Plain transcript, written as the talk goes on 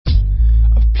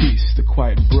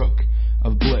quiet brook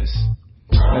of bliss.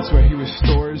 That's where he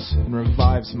restores and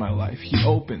revives my life. He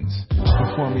opens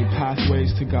before me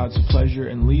pathways to God's pleasure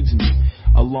and leads me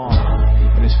along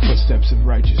in his footsteps of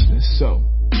righteousness so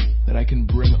that I can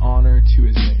bring honor to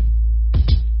his name.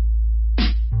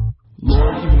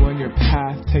 Lord, even when your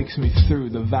path takes me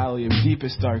through the valley of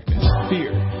deepest darkness,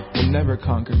 fear will never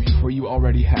conquer me, for you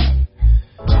already have.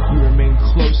 You remain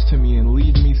close to me and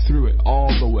lead me through it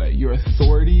all the way. Your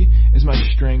authority is my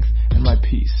strength and my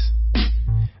peace.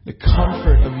 The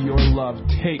comfort of your love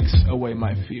takes away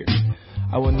my fear.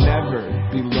 I will never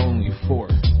be lonely, for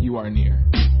you are near.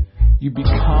 You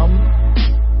become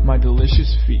my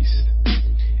delicious feast.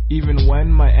 Even when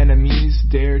my enemies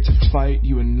dare to fight,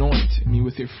 you anoint me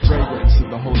with your fragrance of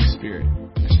the Holy Spirit.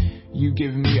 You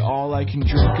give me all I can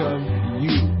drink of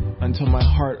you until my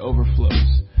heart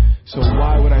overflows. So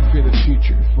why would I fear the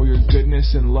future? For your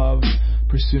goodness and love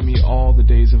pursue me all the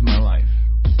days of my life.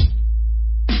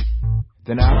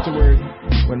 Then afterward,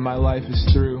 when my life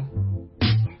is through,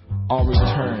 I'll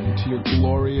return to your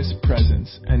glorious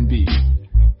presence and be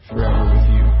forever with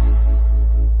you.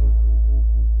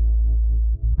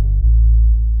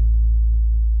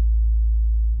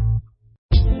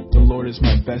 The Lord is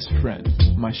my best friend,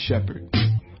 my shepherd.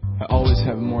 I always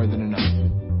have more than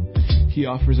enough. He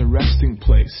offers a resting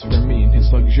place for me in his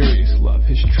luxurious love.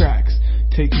 His tracks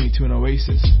take me to an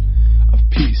oasis of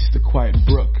peace, the quiet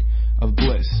brook of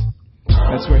bliss.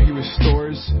 That's where he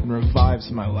restores and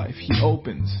revives my life. He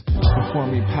opens before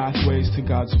me pathways to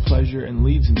God's pleasure and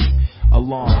leads me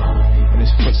along in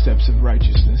his footsteps of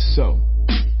righteousness so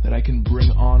that I can bring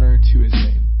honor to his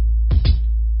name.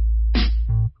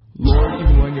 Lord,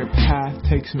 even when your path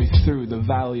takes me through the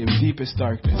valley of deepest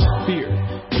darkness, fear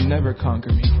will never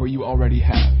conquer me, for you already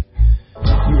have.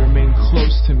 You remain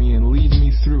close to me and lead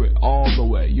me through it all the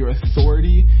way. Your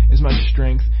authority is my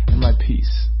strength and my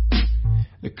peace.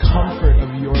 The comfort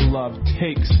of your love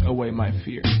takes away my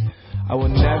fear. I will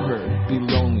never be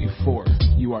lonely, for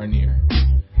you are near.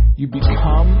 You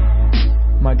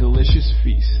become my delicious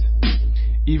feast.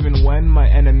 Even when my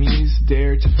enemies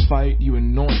dare to fight, you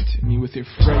anoint me with your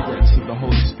fragrance of the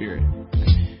Holy Spirit.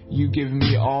 You give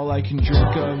me all I can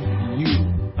drink of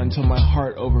you until my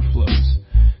heart overflows.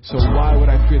 So why would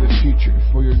I fear the future?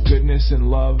 For your goodness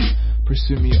and love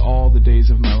pursue me all the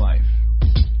days of my life.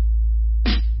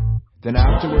 Then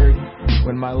afterward,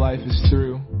 when my life is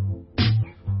through,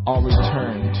 I'll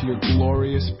return to your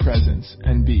glorious presence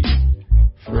and be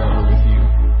forever with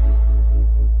you.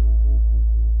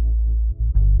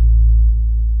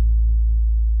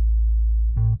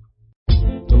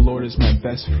 The Lord is my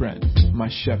best friend, my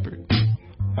shepherd.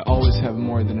 I always have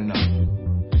more than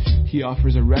enough. He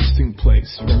offers a resting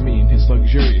place for me in his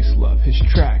luxurious love. His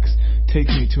tracks take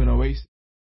me to an oasis.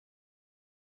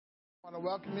 I want to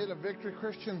welcome you to Victory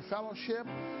Christian Fellowship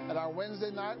at our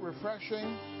Wednesday night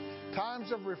refreshing.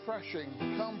 Times of refreshing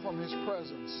come from his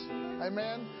presence.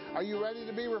 Amen. Are you ready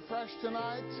to be refreshed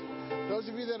tonight? Those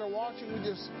of you that are watching, we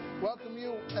just welcome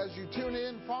you as you tune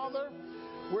in. Father,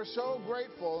 we're so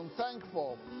grateful and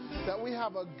thankful that we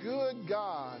have a good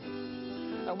God.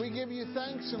 And we give you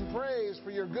thanks and praise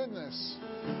for your goodness.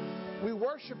 We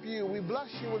worship you, we bless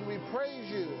you, and we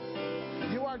praise you.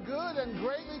 You are good and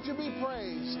greatly to be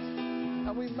praised.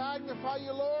 And we magnify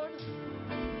you, Lord.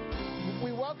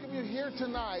 We welcome you here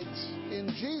tonight. In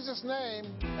Jesus' name,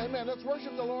 amen. Let's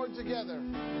worship the Lord together.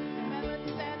 Amen.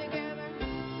 Let's stand together.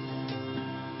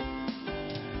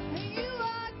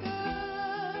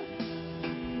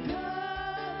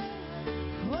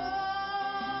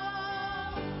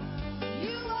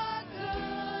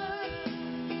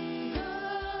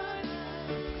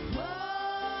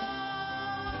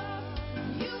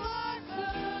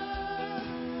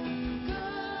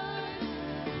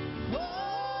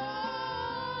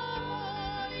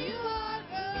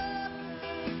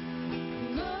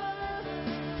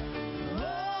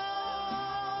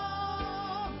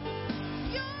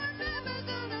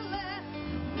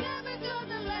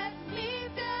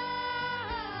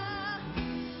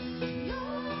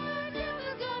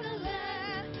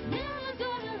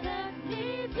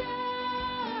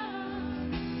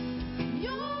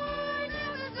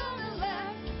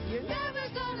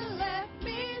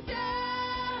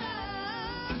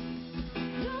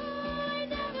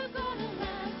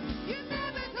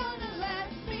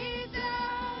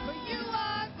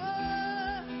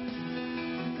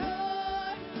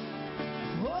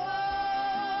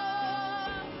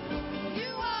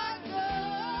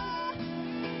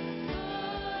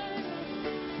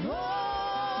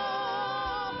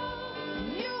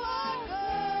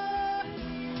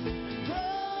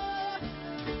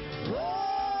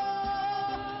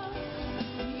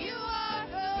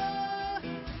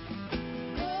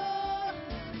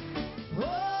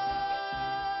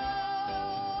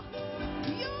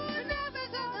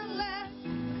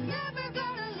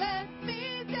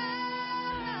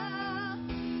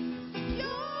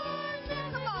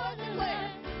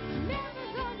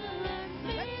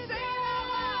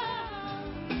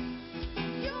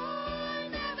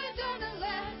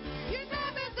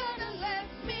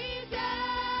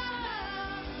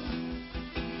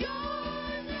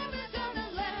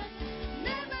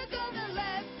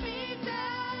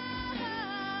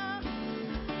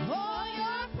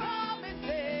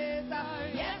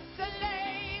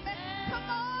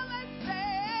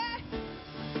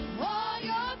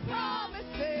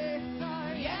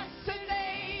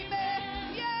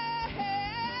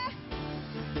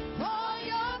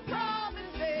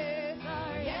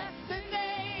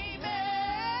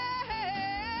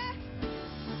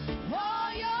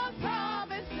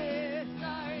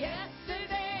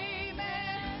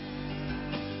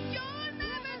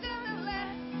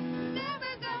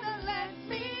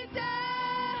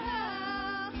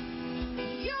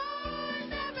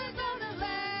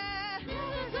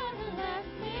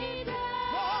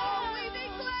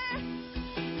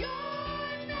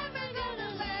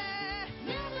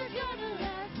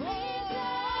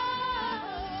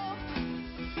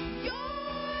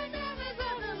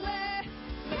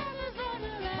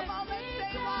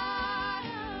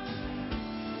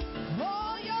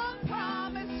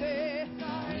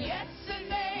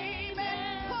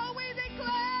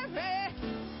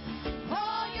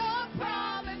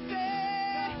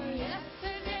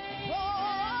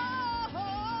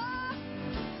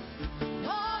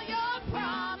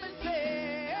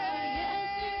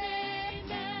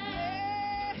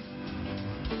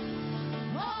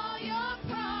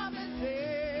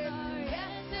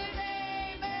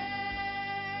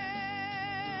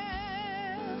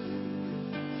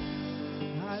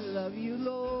 love you,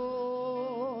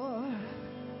 Lord.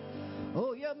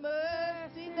 Oh, your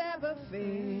mercy never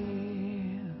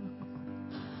fails.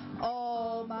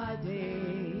 All my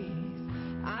days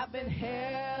I've been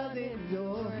held in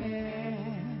your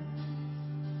hand.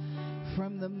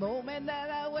 From the moment that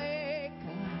I wake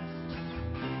up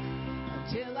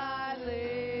till I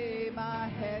lay my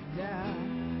head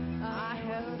down, I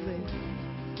have lived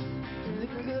in the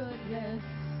goodness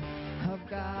of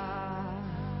God.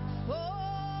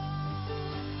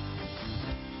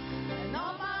 And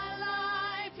all my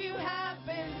life you have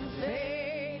been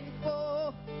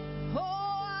faithful. Oh,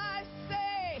 I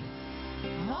say,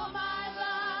 all my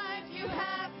life you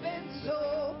have been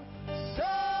so,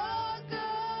 so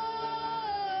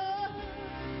good.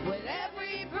 With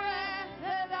every breath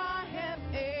that I am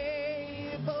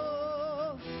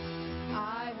able,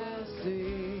 I will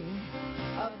sing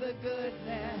of the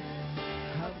goodness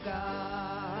of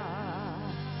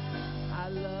God. I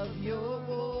love your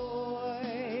voice.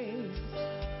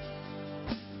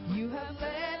 You have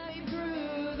led me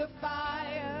through the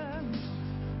fire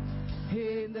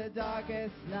in the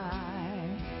darkest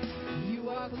night. You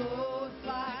are close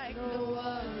like no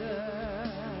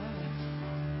other.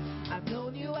 I've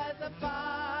known you as a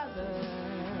father.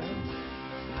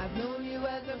 I've known you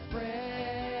as a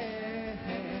friend.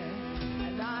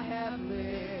 And I have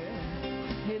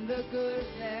lived in the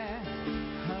goodness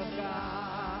of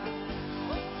God.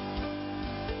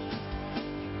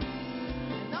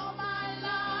 And all my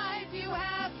life you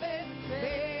have been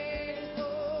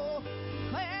faithful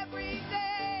every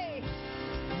day.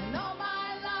 And all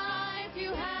my life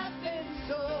you have been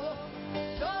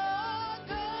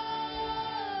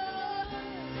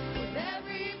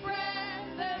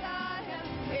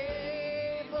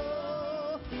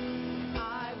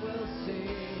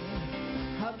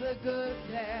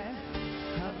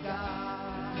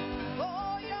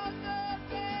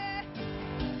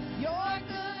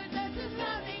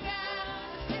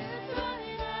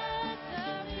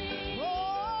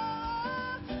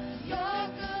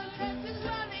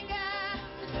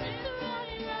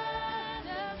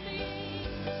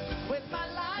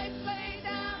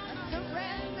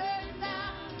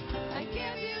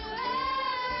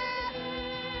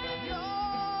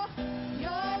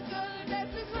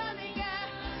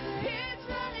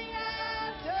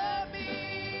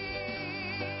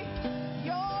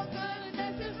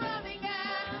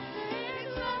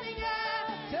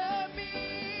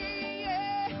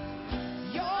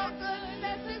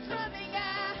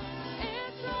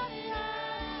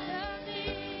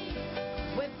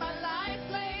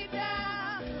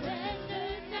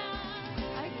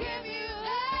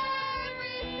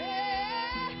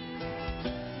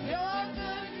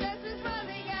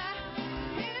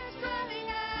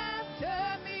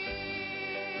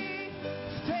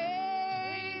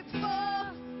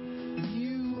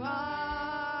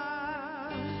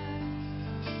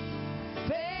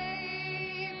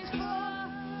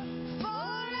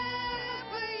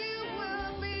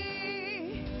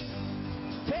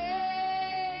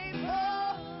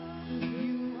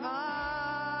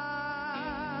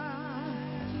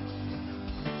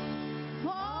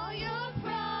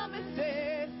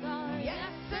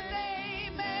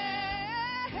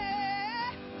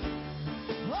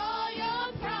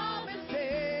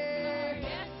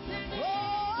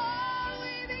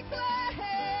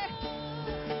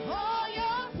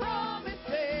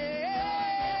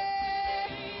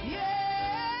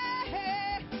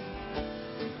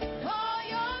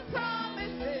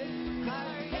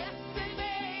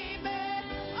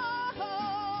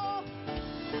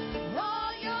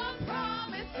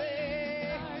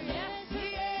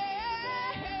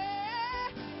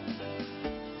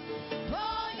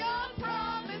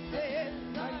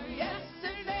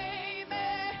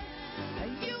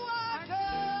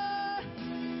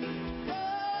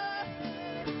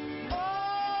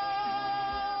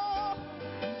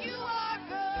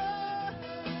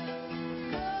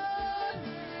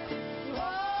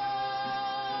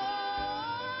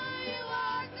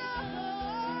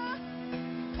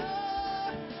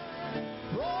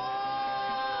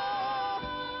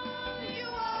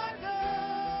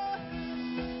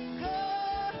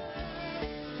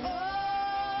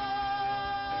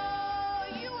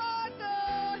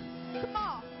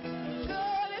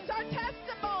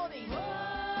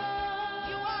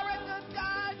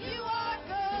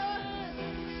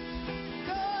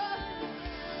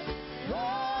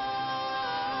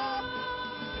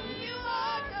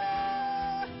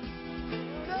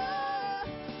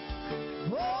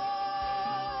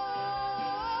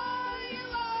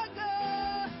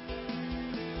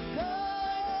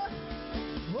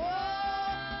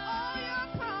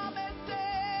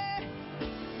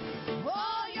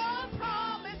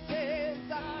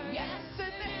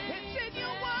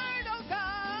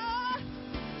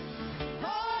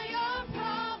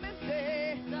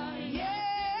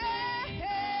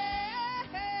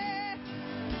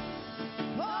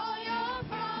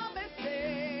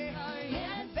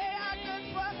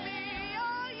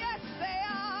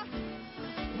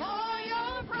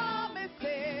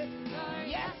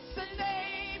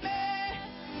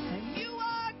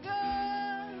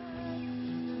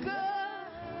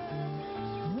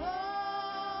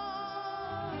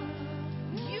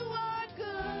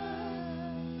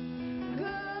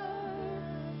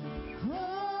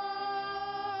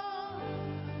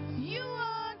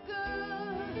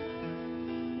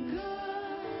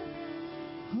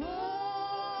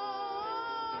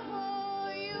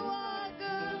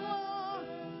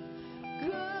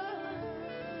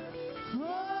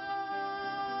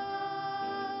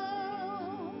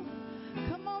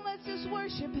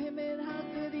worship Him in how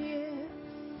good He is.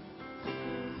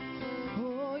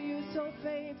 Oh, you're so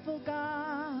faithful,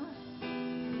 God.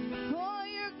 Oh,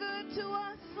 you're good to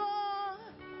us, Lord.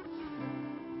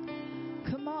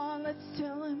 Come on, let's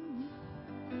tell Him.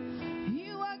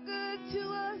 You are good to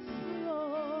us,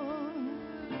 Lord.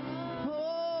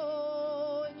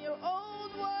 Oh, in your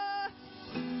own words,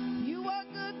 you are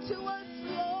good to us,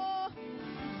 Lord.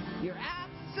 You're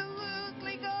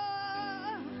absolutely good.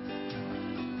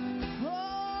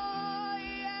 Oh,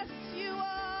 yes, you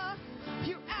are.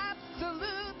 You're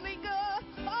absolutely good.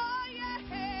 Oh, yeah.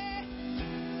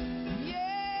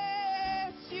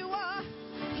 Yes, you are.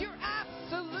 You're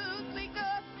absolutely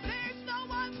good. There's no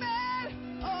one better.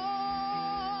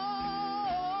 Oh,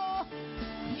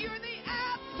 you're the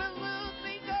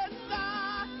absolutely good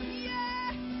God.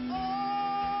 Yeah.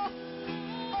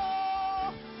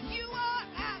 Oh, you are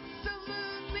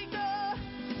absolutely good.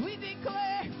 We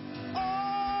declare,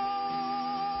 oh,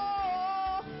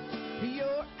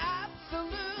 you're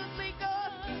absolutely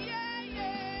good. Yeah,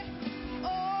 yeah.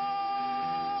 Oh,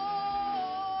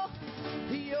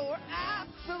 you're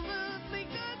absolutely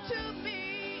good to me.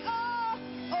 Oh,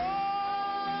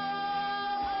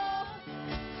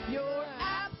 you're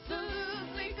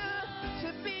absolutely good to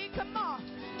me. Come on.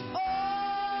 Oh,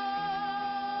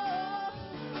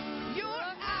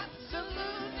 you're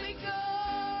absolutely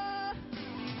good.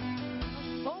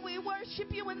 Oh, we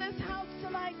worship you in this house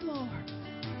tonight, Lord.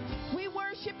 We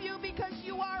worship you because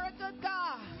you are a good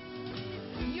God.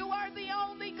 You are the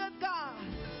only good God.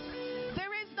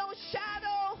 There is no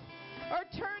shadow or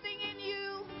turning in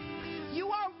you.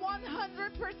 You are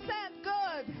 100%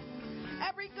 good.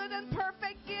 Every good and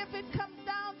perfect gift, it comes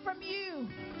down from you.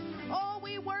 Oh,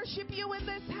 we worship you in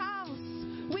this house.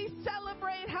 We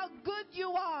celebrate how good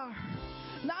you are.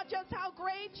 Not just how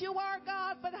great you are,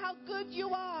 God, but how good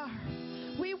you are.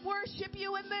 We worship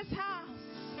you in this house.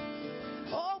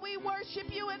 Oh, we worship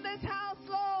you in this house,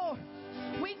 Lord.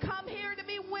 We come here to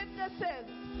be witnesses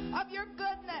of your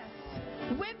goodness,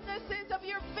 witnesses of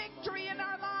your victory in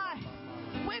our life,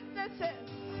 witnesses.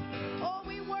 Oh,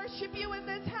 we worship you in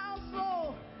this house,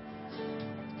 Lord.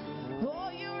 Oh,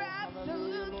 you're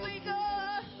absolutely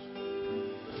good.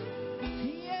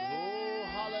 Yeah. Oh,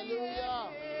 hallelujah.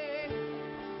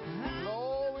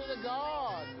 Glory to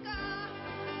God.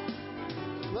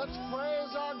 Let's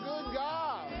praise our good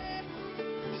God.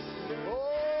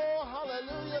 Oh,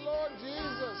 hallelujah, Lord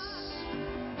Jesus.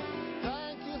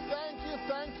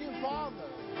 Thank you, Father.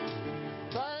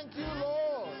 Thank you,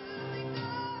 Lord.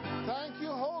 Thank you,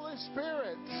 Holy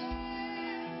Spirit.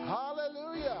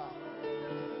 Hallelujah.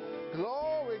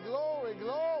 Glory, glory,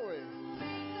 glory.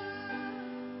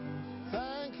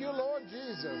 Thank you, Lord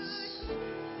Jesus.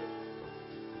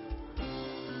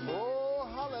 Oh,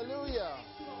 hallelujah.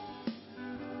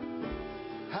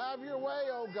 Have your way,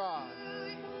 oh God.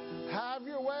 Have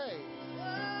your way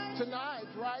tonight,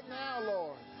 right now,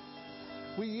 Lord.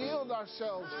 We yield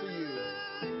ourselves to you.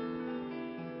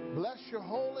 Bless your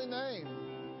holy name.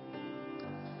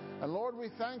 And Lord, we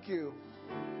thank you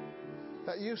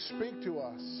that you speak to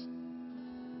us.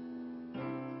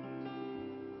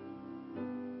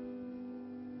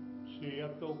 Ye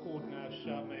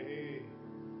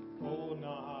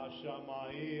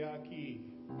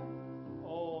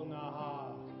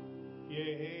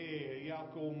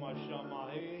Yakuma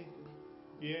Shamahe,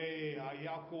 Ye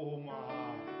Ayakumaha,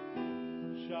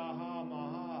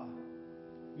 Shahamaha,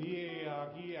 Ye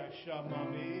Agia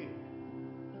Shamame,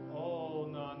 O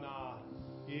Nana,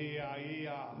 Ye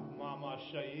Aya Mama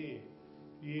Shaye,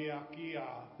 Ye Akia,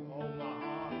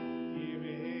 Omaha,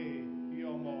 Ye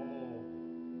Yomoho.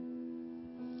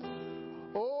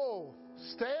 Oh,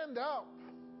 stand up.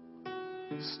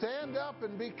 Stand up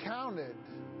and be counted.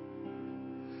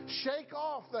 Shake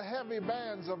off the heavy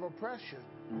bands of oppression.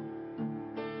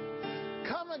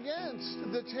 Come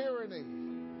against the tyranny.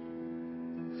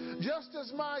 Just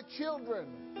as my children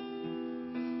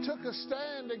took a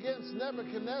stand against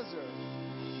Nebuchadnezzar,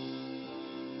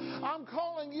 I'm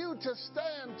calling you to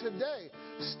stand today.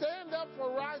 Stand up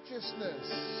for righteousness.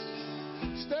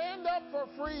 Stand up for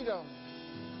freedom.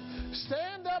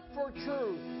 Stand up for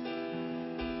truth.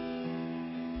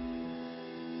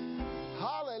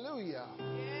 Hallelujah.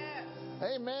 Yes.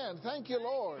 Amen. Thank you,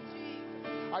 Lord.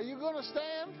 Are you going to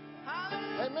stand?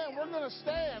 Hallelujah. Amen. We're going to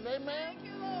stand. Amen. Thank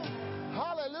you, Lord.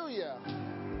 Hallelujah.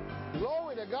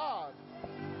 Glory to God.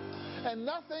 And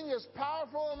nothing is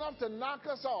powerful enough to knock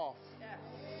us off. Yes.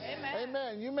 Amen.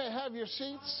 Amen. You may have your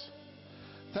seats.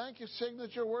 Thank you,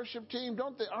 Signature Worship Team.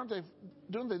 Don't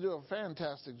they do a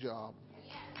fantastic job?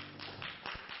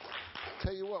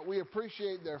 Tell you what, we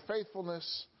appreciate their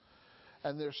faithfulness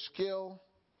and their skill.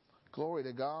 Glory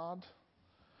to God.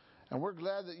 And we're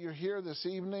glad that you're here this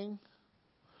evening.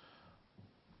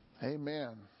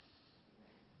 Amen.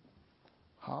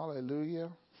 Hallelujah.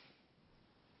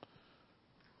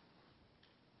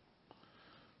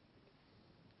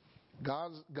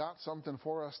 God's got something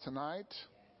for us tonight.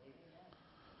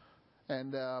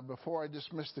 And before I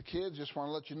dismiss the kids, just want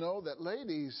to let you know that,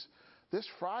 ladies, this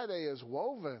Friday is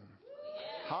woven.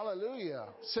 Hallelujah.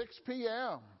 6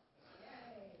 p.m.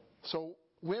 So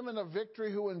women of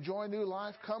victory who enjoy new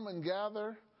life, come and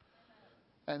gather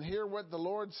and hear what the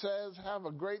Lord says. Have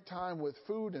a great time with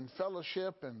food and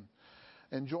fellowship and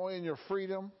enjoying your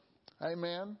freedom.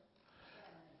 Amen.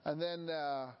 And then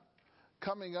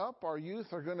coming up, our youth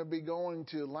are going to be going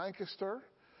to Lancaster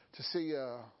to see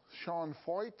Sean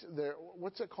Foyt.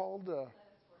 What's it called?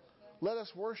 Let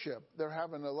Us Worship. They're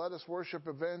having a Let Us Worship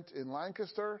event in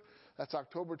Lancaster. That's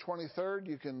October 23rd.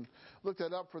 You can look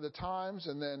that up for the times.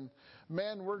 And then,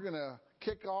 men, we're going to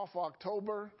kick off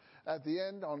October at the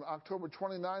end on October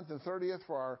 29th and 30th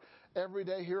for our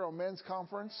Everyday Hero Men's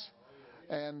Conference.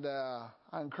 And I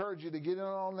encourage you to get in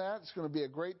on that. It's going to be a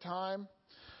great time.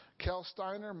 Kel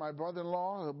Steiner, my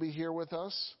brother-in-law, will be here with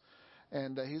us.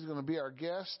 And he's going to be our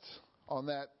guest on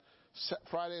that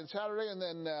Friday and Saturday. And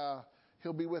then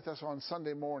he'll be with us on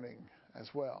Sunday morning as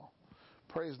well.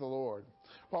 Praise the Lord.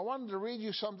 Well, I wanted to read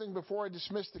you something before I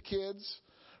dismiss the kids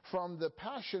from the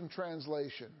Passion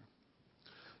Translation.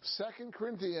 2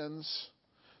 Corinthians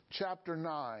chapter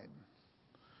 9.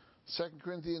 2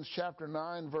 Corinthians chapter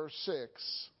 9, verse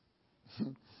 6.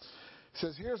 It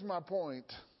says, here's my point.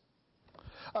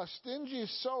 A stingy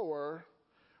sower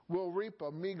will reap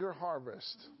a meager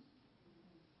harvest.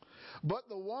 But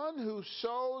the one who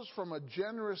sows from a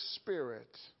generous spirit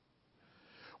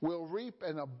will reap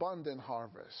an abundant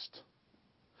harvest.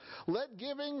 Let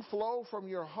giving flow from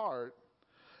your heart,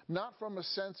 not from a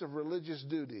sense of religious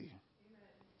duty.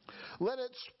 Let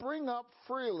it spring up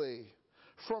freely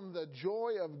from the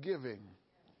joy of giving.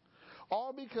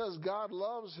 All because God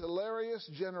loves hilarious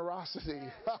generosity.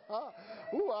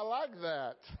 Ooh, I like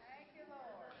that.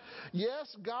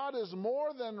 Yes, God is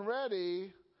more than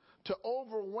ready to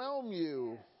overwhelm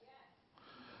you.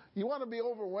 You want to be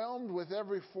overwhelmed with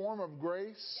every form of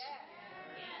grace?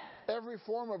 Every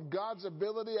form of God's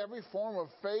ability, every form of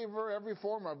favor, every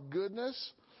form of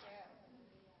goodness?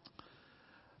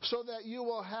 So that you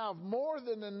will have more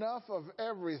than enough of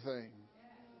everything.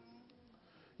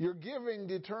 Your giving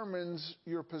determines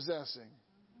your possessing.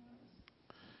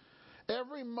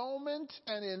 Every moment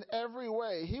and in every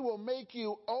way, He will make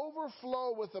you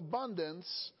overflow with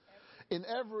abundance in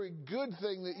every good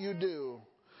thing that you do.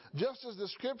 Just as the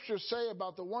scriptures say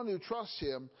about the one who trusts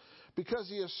Him, because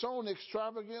he has sown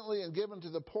extravagantly and given to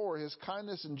the poor, His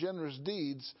kindness and generous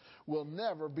deeds will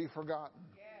never be forgotten.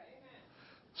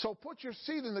 So put your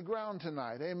seed in the ground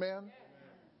tonight. Amen.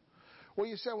 Well,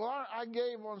 you say, well, I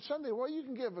gave on Sunday. Well, you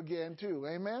can give again too.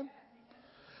 Amen.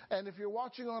 And if you're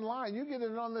watching online, you get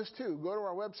in on this too. Go to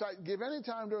our website. Give any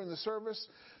time during the service.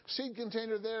 Seed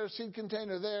container there, seed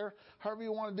container there. However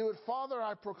you want to do it. Father,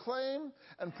 I proclaim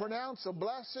and pronounce a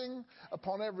blessing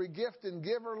upon every gift and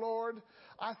giver, Lord.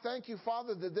 I thank you,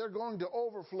 Father, that they're going to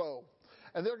overflow.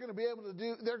 And they're going to be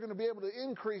able to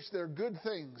increase their good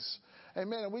things.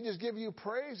 Amen. And we just give you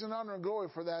praise and honor and glory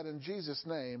for that in Jesus'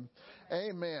 name.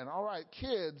 Amen. All right,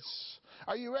 kids.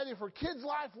 Are you ready for Kids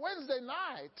Life Wednesday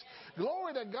night?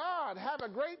 Glory to God. Have a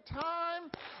great time.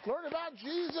 Learn about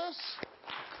Jesus.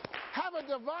 Have a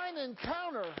divine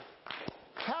encounter.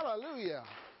 Hallelujah.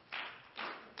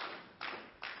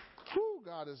 Whew,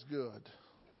 God is good.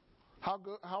 How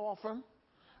good? How often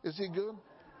is He good?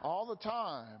 All the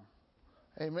time.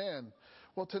 Amen.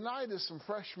 Well, tonight is some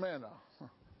fresh manna.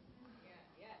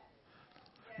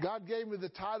 God gave me the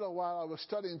title while I was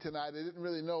studying tonight. I didn't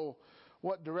really know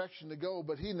what direction to go,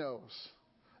 but He knows.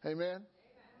 Amen.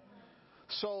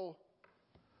 So,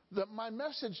 my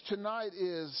message tonight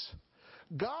is,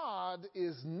 God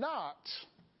is not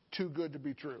too good to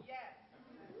be true.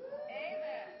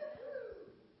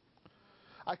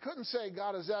 I couldn't say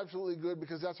God is absolutely good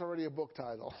because that's already a book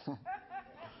title.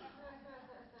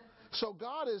 So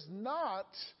God is not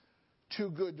too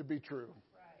good to be true.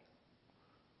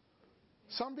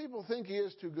 Some people think He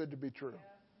is too good to be true.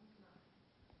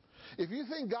 If you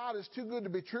think God is too good to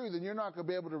be true, then you're not going to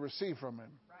be able to receive from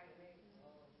Him.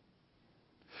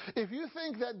 If you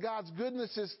think that God's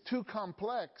goodness is too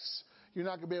complex, you're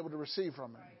not going to be able to receive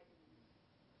from Him.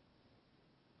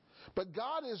 But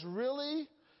God is really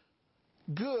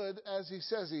good as He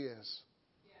says He is.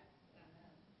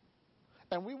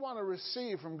 And we want to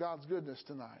receive from God's goodness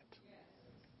tonight.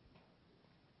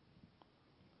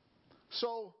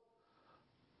 So,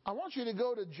 I want you to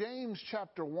go to James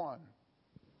chapter 1.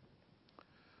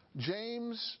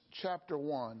 James chapter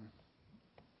 1.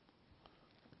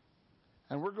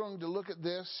 And we're going to look at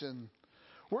this, and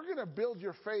we're going to build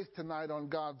your faith tonight on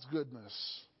God's goodness.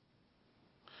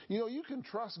 You know, you can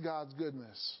trust God's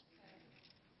goodness.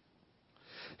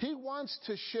 He wants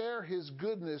to share His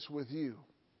goodness with you.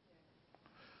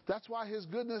 That's why His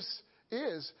goodness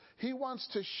is. He wants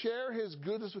to share His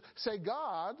goodness. Say,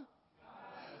 God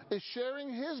is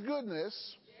sharing His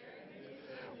goodness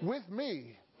with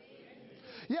me.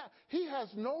 Yeah, He has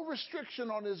no restriction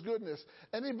on His goodness.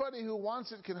 Anybody who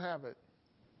wants it can have it.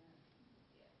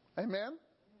 Amen?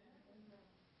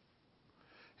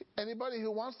 Anybody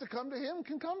who wants to come to Him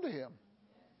can come to Him.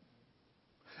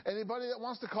 Anybody that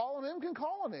wants to call on Him can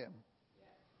call on Him.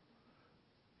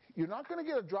 You're not going to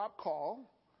get a drop call.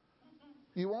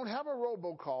 You won't have a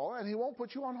robocall, and He won't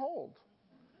put you on hold.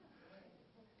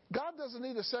 God doesn't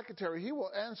need a secretary. He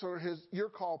will answer your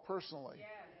call personally.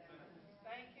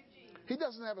 Thank you, Jesus. He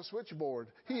doesn't have a switchboard.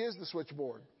 He is the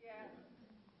switchboard.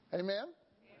 Amen?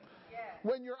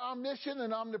 When you're omniscient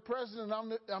and omnipresent and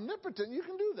omnipotent, you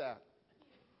can do that.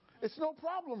 It's no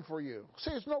problem for you.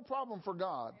 See, it's no problem for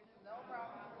God.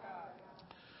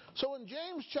 So in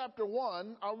James chapter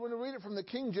 1, I'm going to read it from the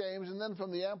King James and then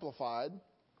from the Amplified.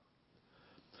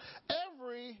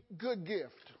 Every good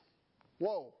gift.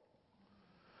 Whoa.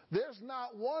 There's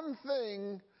not one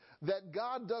thing that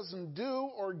God doesn't do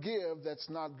or give that's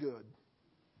not good.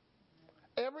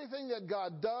 Everything that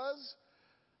God does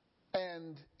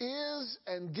and is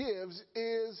and gives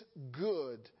is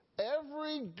good.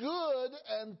 Every good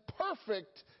and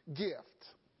perfect gift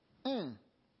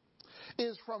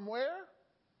is from where?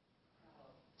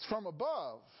 It's from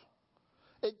above.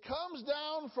 It comes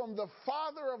down from the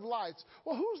Father of lights.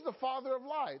 Well, who's the Father of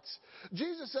lights?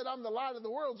 Jesus said, I'm the light of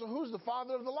the world, so who's the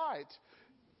Father of the light?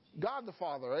 God the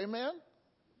Father, amen?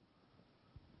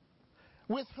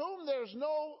 With whom there's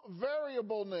no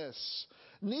variableness,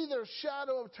 neither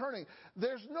shadow of turning.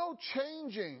 There's no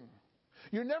changing.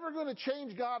 You're never going to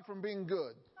change God from being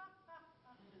good.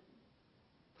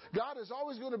 God is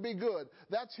always going to be good.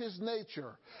 That's His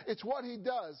nature. It's what He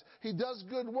does. He does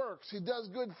good works. He does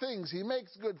good things. He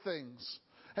makes good things.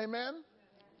 Amen?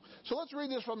 So let's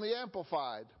read this from the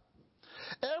Amplified.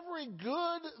 Every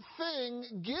good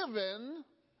thing given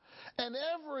and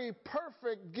every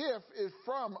perfect gift is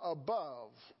from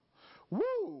above.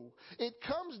 Woo! It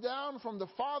comes down from the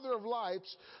Father of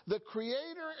lights, the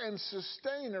creator and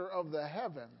sustainer of the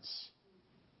heavens,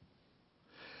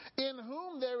 in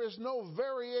whom there is no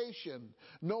variation,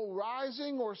 no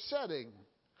rising or setting,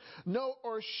 no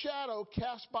or shadow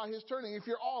cast by His turning. If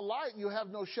you're all light, you have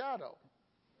no shadow.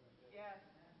 Yes.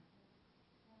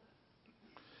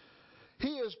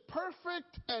 He is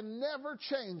perfect and never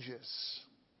changes.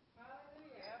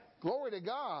 Glory to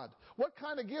God. What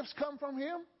kind of gifts come from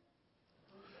Him?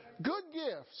 Good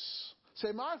gifts.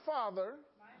 Say, my Father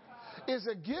is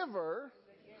a giver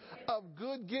of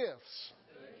good gifts.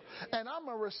 And I'm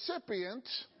a recipient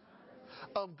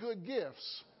of good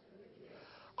gifts.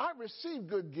 I receive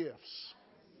good gifts.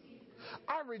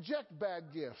 I reject bad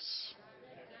gifts.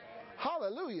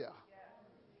 Hallelujah.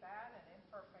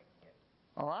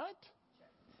 All right?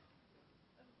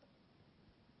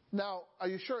 Now, are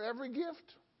you sure every gift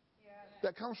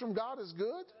that comes from God is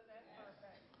good?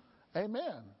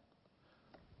 Amen.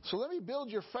 So let me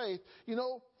build your faith. You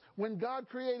know, when God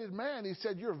created man, He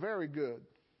said, you're very good.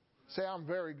 Say, I'm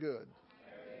very good.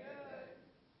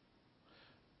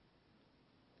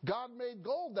 God made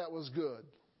gold that was good.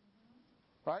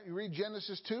 Right? You read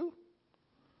Genesis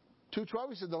 2:12.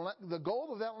 He said, the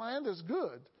gold of that land is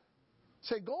good.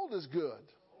 Say, gold is good.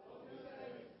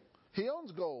 He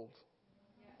owns gold.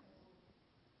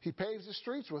 He paves the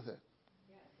streets with it.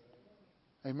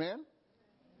 Amen?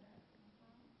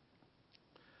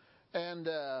 And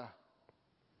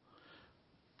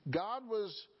God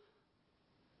was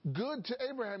good to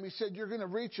Abraham. He said, you're going to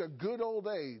reach a good old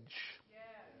age.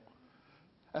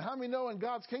 And how many know in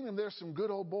God's kingdom there's some good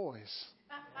old boys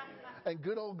and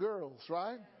good old girls,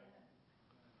 right?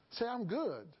 Say, I'm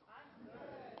good.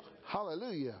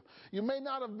 Hallelujah. You may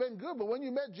not have been good, but when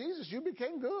you met Jesus, you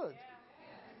became good.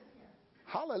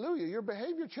 Hallelujah. Your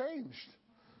behavior changed.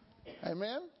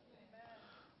 Amen?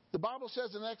 The Bible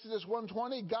says in Exodus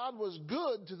 1:20, God was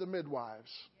good to the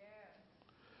midwives.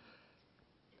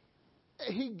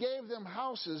 He gave them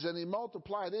houses and He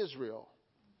multiplied Israel.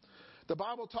 The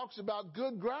Bible talks about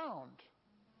good ground.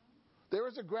 There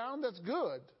is a ground that's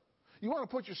good. You want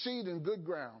to put your seed in good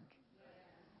ground.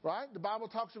 Right? The Bible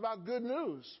talks about good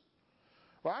news.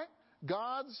 Right?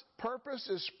 God's purpose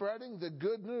is spreading the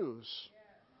good news.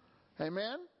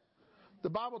 Amen? The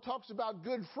Bible talks about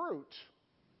good fruit.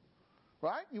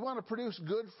 Right? You want to produce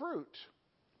good fruit.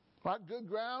 Right? Good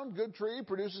ground, good tree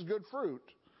produces good fruit.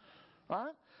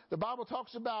 Right? The Bible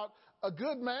talks about a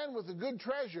good man with a good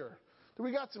treasure. Do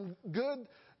we got some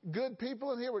good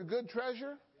people in here with good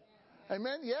treasure?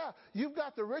 Amen? Yeah. You've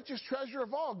got the richest treasure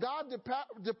of all. God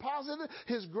deposited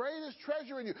His greatest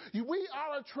treasure in you. We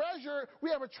are a treasure. We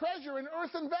have a treasure in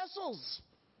earthen vessels.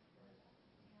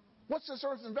 What's this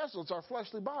earthen vessel? It's our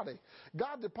fleshly body.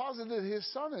 God deposited His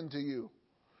Son into you.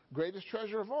 Greatest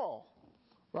treasure of all.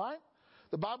 Right?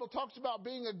 The Bible talks about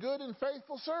being a good and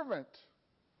faithful servant.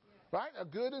 Right? A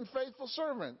good and faithful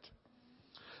servant.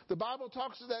 The Bible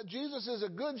talks that Jesus is a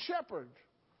good shepherd.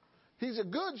 He's a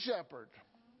good shepherd.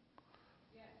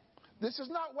 This is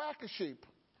not whack a sheep.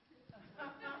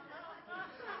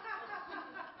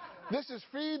 This is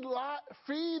feed,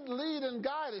 lead, and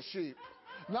guide a sheep,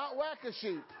 not whack a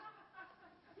sheep.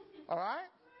 All right?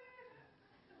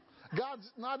 God's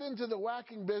not into the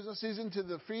whacking business. He's into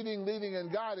the feeding, leading,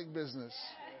 and guiding business.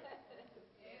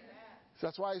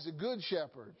 That's why He's a good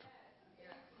shepherd.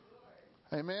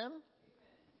 Amen?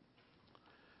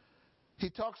 He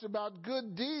talks about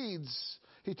good deeds.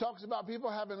 He talks about people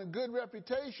having a good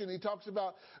reputation. He talks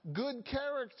about good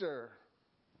character.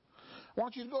 I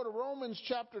want you to go to Romans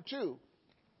chapter 2.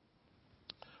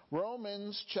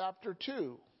 Romans chapter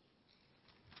 2.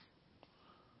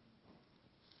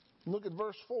 Look at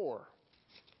verse 4.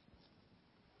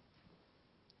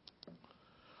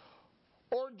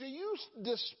 Or do you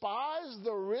despise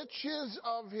the riches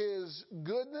of His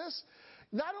goodness?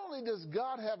 Not only does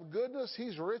God have goodness,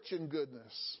 He's rich in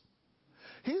goodness.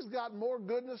 He's got more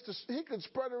goodness. He could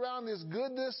spread around His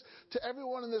goodness to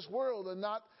everyone in this world and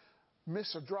not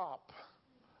miss a drop.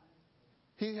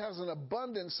 He has an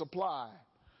abundant supply.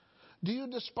 Do you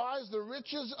despise the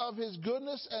riches of His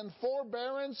goodness and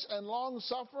forbearance and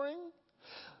long-suffering,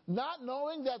 not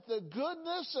knowing that the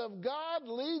goodness of God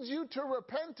leads you to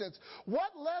repentance?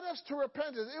 What led us to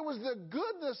repentance? It was the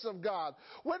goodness of God.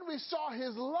 When we saw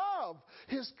His love,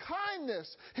 His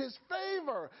kindness, His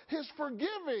favor, His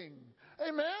forgiving.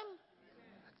 Amen?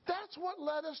 That's what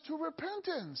led us to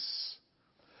repentance.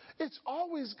 It's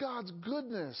always God's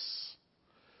goodness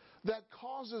that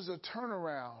causes a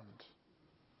turnaround.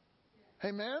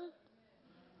 Amen?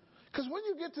 Because when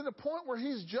you get to the point where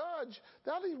He's judged,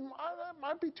 that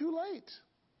might be too late.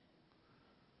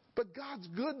 But God's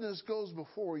goodness goes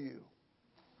before you.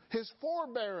 His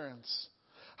forbearance.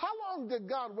 How long did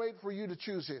God wait for you to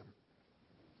choose Him?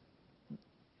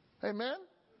 Amen?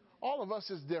 All of us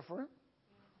is different.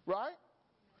 Right?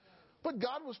 But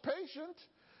God was patient.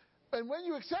 And when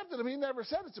you accepted Him, He never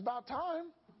said it's about time.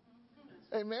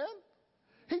 Amen?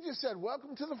 He just said,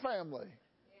 welcome to the family.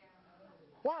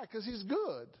 Why? Because He's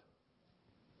good.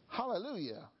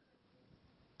 Hallelujah.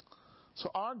 So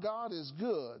our God is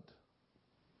good.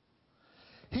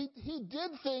 He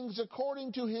did things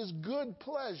according to His good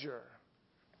pleasure.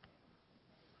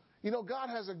 You know, God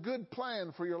has a good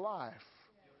plan for your life.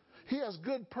 He has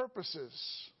good purposes.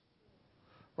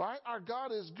 Right? Our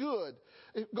God is good.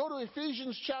 Go to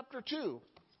Ephesians chapter 2.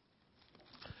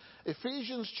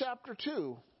 Ephesians chapter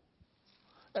 2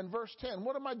 and verse 10.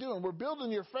 What am I doing? We're building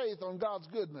your faith on God's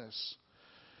goodness.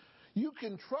 You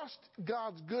can trust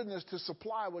God's goodness to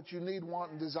supply what you need,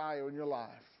 want, and desire in your life.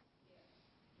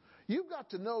 You've got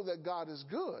to know that God is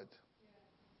good.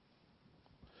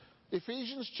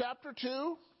 Ephesians chapter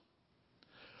 2.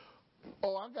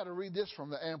 Oh, I've got to read this from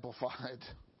the Amplified.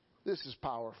 This is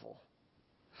powerful.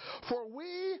 For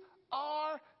we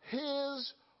are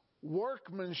His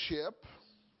workmanship.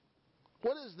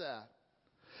 What is that?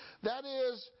 That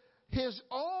is His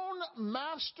own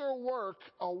masterwork,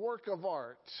 a work of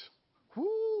art.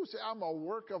 Whoo, say, I'm a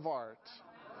work of art.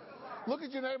 Look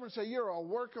at your neighbor and say, you're a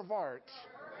work of art.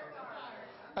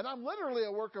 And I'm literally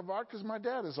a work of art because my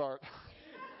dad is art.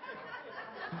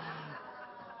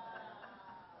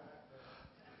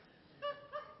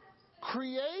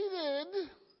 Created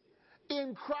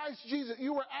in Christ Jesus.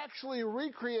 You were actually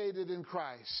recreated in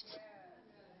Christ.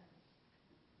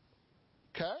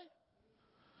 Okay?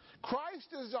 Christ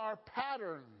is our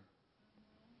pattern.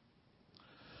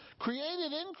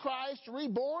 Created in Christ,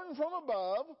 reborn from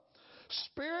above,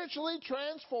 spiritually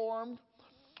transformed,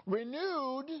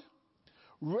 renewed,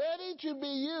 ready to be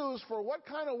used for what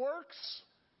kind of works?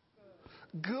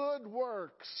 Good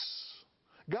works.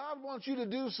 God wants you to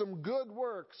do some good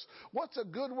works. What's a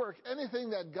good work?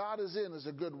 Anything that God is in is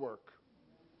a good work.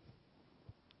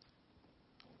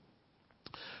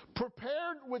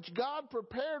 Prepared, which God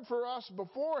prepared for us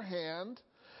beforehand,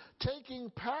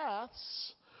 taking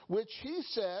paths which He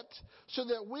set so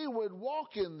that we would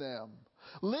walk in them,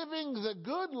 living the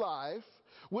good life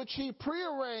which he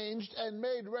prearranged and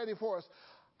made ready for us.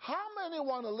 How many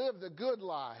want to live the good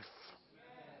life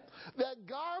that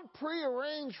God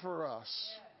prearranged for us?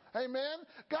 Amen.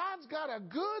 God's got a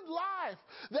good life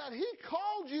that he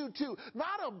called you to.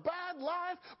 Not a bad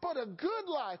life, but a good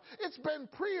life. It's been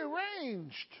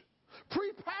prearranged,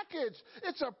 prepackaged.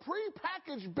 It's a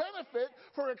prepackaged benefit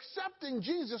for accepting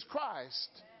Jesus Christ.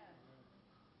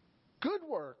 Good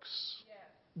works.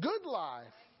 Good life.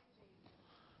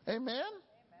 Amen.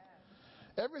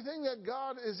 Everything that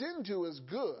God is into is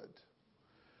good.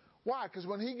 Why? Because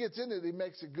when he gets in it, he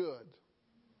makes it good.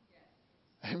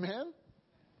 Amen.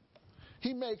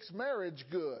 He makes marriage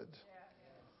good.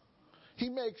 He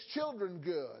makes children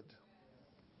good.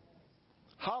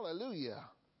 Hallelujah.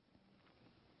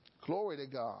 Glory to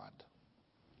God.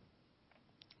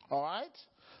 All right.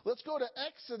 Let's go to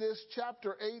Exodus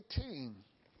chapter 18.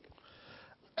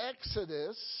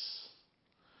 Exodus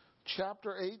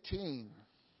chapter 18.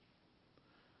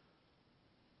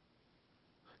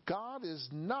 God is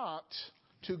not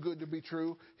too good to be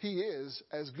true. He is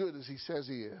as good as he says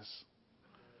he is.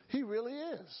 He really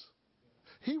is.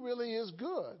 He really is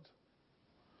good.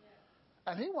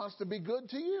 And he wants to be good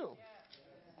to you.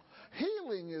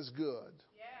 Healing is good.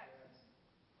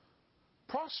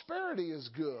 Prosperity is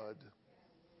good.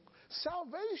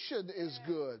 Salvation is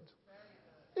good.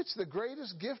 It's the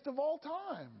greatest gift of all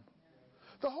time.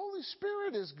 The Holy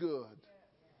Spirit is good.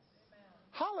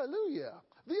 Hallelujah.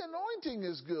 The anointing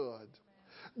is good.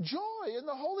 Joy in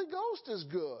the Holy Ghost is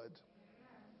good.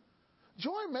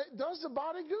 Joy does the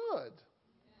body good.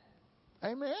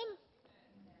 Amen?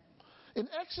 In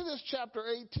Exodus chapter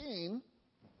 18,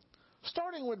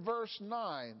 starting with verse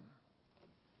 9.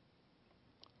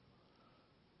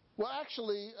 Well,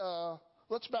 actually,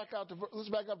 let's back up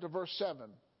to verse 7.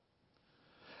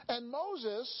 And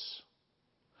Moses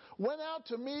went out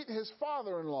to meet his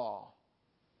father-in-law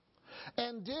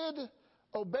and did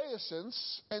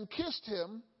obeisance and kissed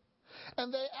him,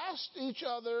 and they asked each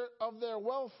other of their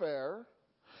welfare,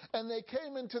 and they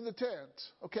came into the tent.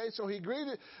 Okay, so he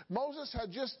greeted. Moses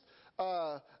had just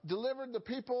delivered the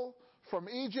people from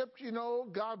Egypt. You know,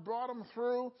 God brought them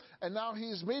through, and now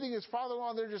he's meeting his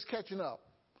father-in-law. They're just catching up.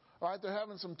 All right, they're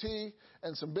having some tea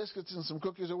and some biscuits and some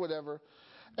cookies or whatever,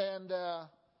 and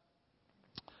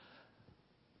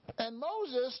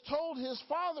Moses told his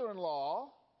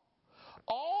father-in-law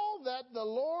all that the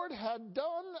Lord had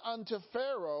done unto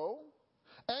Pharaoh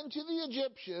and to the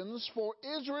Egyptians for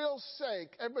Israel's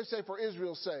sake. Everybody say, for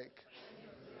Israel's sake.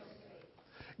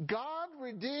 God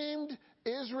redeemed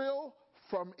Israel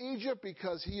from Egypt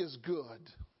because he is good.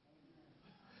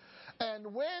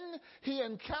 And when he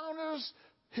encounters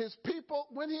his people,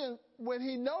 when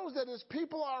he knows that his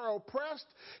people are oppressed,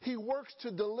 he works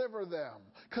to deliver them.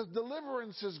 Because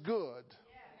deliverance is good.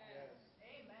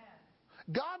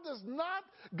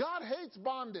 God hates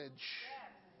bondage.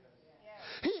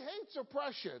 He hates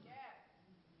oppression.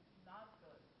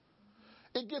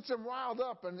 It gets him riled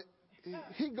up, and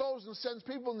he goes and sends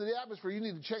people into the atmosphere. You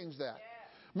need to change that.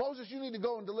 Moses, you need to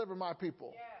go and deliver my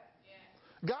people.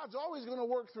 God's always going to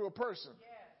work through a person.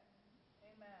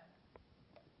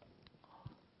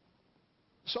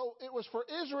 So it was for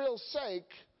Israel's sake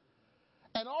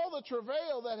and all the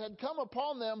travail that had come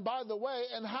upon them by the way,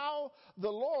 and how the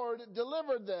Lord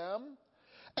delivered them.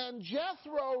 And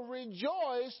Jethro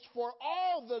rejoiced for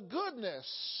all the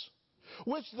goodness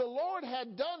which the Lord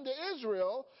had done to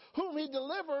Israel, whom he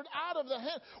delivered out of the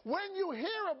hand. When you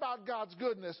hear about God's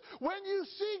goodness, when you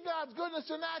see God's goodness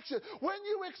in action, when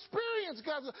you experience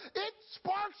God's goodness, it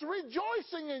sparks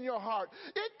rejoicing in your heart.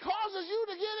 It causes you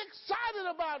to get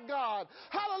excited about God.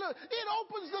 Hallelujah. It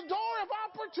opens the door of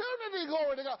opportunity,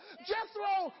 glory to God.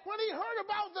 Jethro, when he heard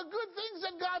about the good things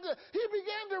that God did, he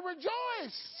began to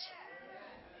rejoice.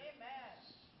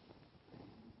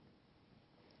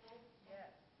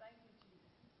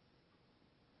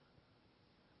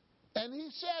 And he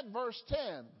said, verse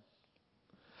 10,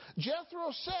 Jethro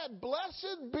said,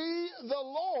 blessed be the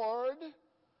Lord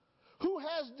who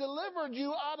has delivered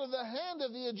you out of the hand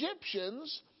of the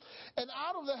Egyptians and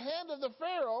out of the hand of the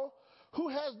Pharaoh, who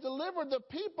has delivered the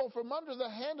people from under the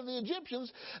hand of the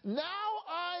Egyptians. Now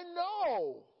I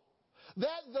know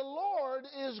that the Lord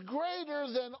is greater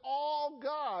than all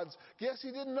gods. Guess he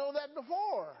didn't know that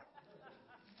before.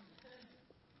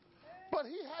 But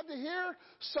he had to hear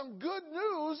some good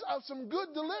news of some good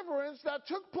deliverance that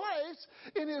took place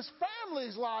in his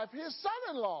family's life, his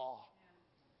son-in-law.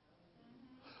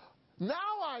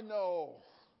 Now I know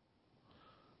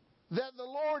that the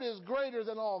Lord is greater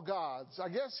than all gods. I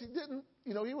guess he didn't,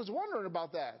 he was wondering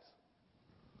about that.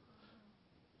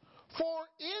 For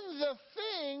in the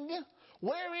thing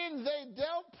wherein they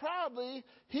dealt proudly,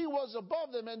 he was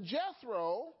above them. And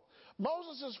Jethro,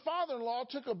 Moses' father-in-law,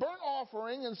 took a burnt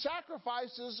offering and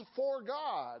sacrifices for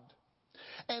God.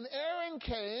 And Aaron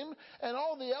came and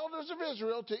all the elders of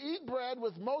Israel to eat bread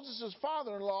with Moses'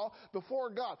 father-in-law before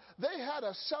God. They had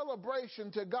a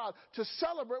celebration to God. To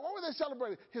celebrate, what were they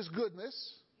celebrating? His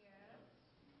goodness.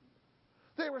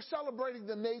 They were celebrating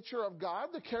the nature of God,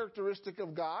 the characteristic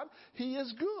of God. He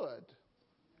is good.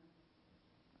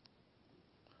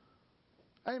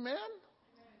 Amen?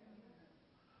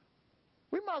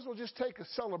 We might as well just take a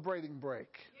celebrating break.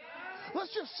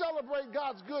 Let's just celebrate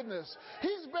God's goodness.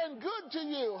 He's been good to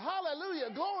you.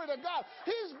 Hallelujah. Glory to God.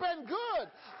 He's been good.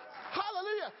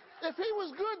 Hallelujah. If he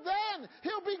was good then,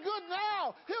 he'll be good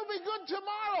now. He'll be good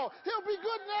tomorrow. He'll be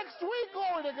good next week.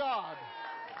 Glory to God.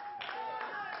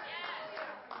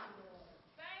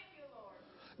 Thank you, Lord.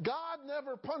 God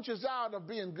never punches out of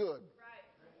being good. Right.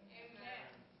 Amen.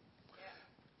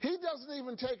 He doesn't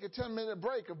even take a 10-minute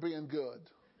break of being good.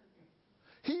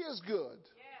 He is good.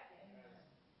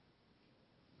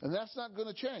 And that's not going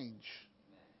to change.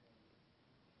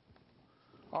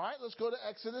 All right, let's go to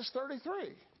Exodus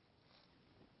 33.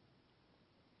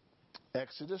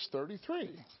 Exodus 33.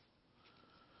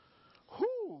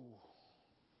 Whoo!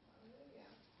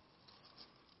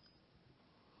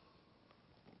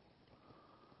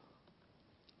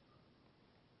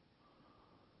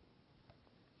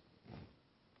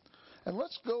 And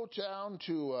let's go down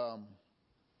to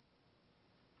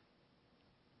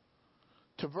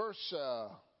verse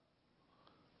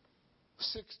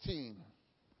 16.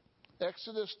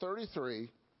 Exodus 33,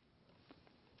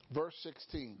 verse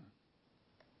 16.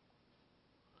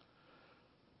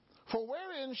 For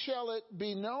wherein shall it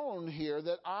be known here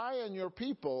that I and your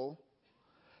people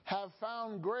have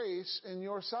found grace in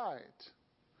your sight?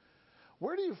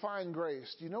 Where do you find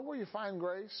grace? Do you know where you find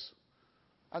grace?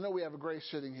 I know we have a grace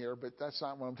sitting here, but that's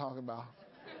not what I'm talking about.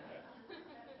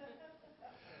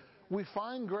 We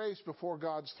find grace before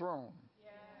God's throne.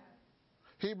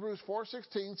 Hebrews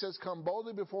 4:16 says, come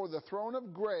boldly before the throne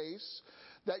of grace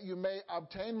that you may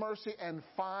obtain mercy and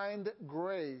find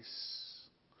grace.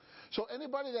 So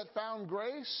anybody that found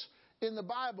grace in the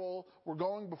Bible were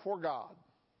going before God.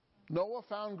 Noah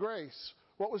found grace.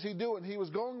 What was he doing? He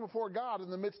was going before God in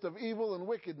the midst of evil and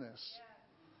wickedness.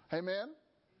 Amen?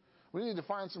 We need to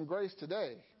find some grace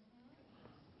today.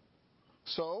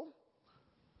 So,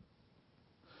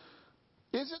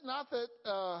 is it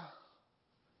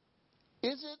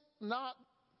not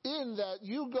in that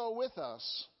you go with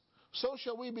us? So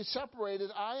shall we be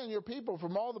separated, I and your people,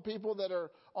 from all the people that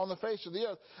are on the face of the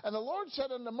earth. And the Lord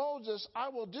said unto Moses, I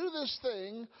will do this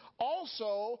thing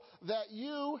also that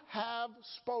you have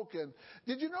spoken.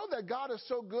 Did you know that God is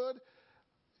so good?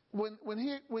 When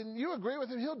you agree with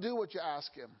him, he'll do what you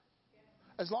ask him.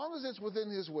 As long as it's within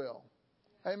his will.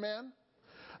 Amen?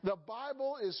 The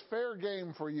Bible is fair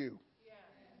game for you.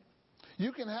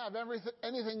 You can have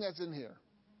anything that's in here.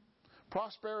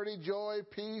 Prosperity, joy,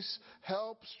 peace,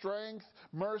 help, strength,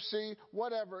 mercy,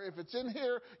 whatever. If it's in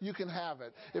here, you can have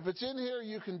it. If it's in here,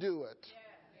 you can do it.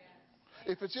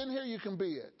 If it's in here, you can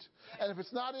be it. And if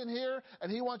it's not in here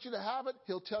and he wants you to have it,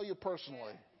 he'll tell you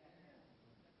personally.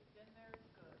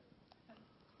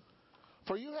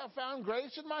 For you have found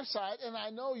grace in my sight, and I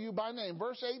know you by name.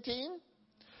 Verse 18.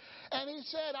 And he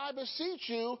said, I beseech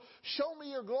you, show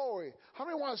me your glory. How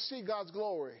many want to see God's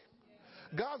glory?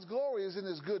 God's glory is in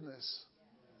his goodness.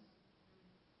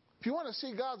 If you want to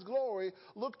see God's glory,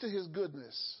 look to his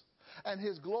goodness, and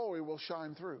his glory will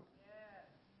shine through.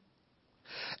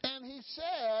 And he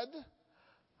said,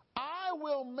 I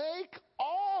will make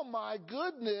all my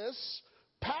goodness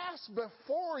pass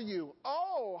before you.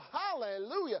 Oh,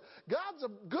 hallelujah. God's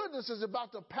goodness is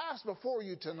about to pass before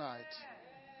you tonight.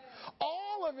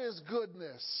 All of his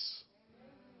goodness.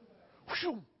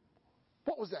 Whew.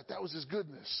 What was that? That was his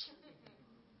goodness.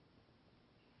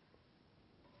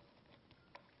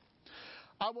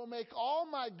 I will make all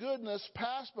my goodness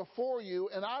pass before you,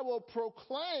 and I will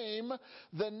proclaim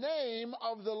the name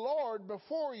of the Lord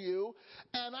before you,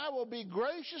 and I will be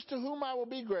gracious to whom I will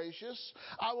be gracious.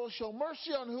 I will show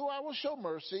mercy on whom I will show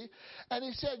mercy. And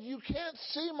he said, you can't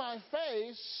see my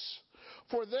face,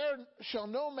 for there shall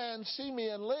no man see me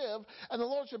and live. And the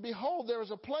Lord said, behold, there is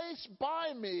a place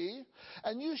by me,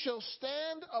 and you shall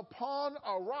stand upon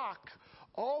a rock.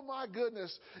 Oh my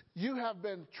goodness, you have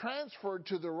been transferred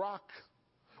to the rock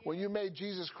when you made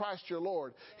Jesus Christ your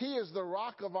Lord. He is the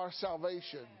rock of our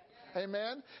salvation.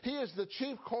 Amen. He is the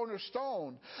chief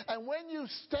cornerstone. And when you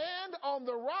stand on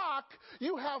the rock,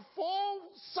 you have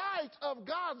full sight of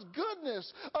God's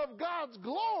goodness, of God's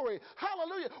glory.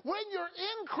 Hallelujah. When you're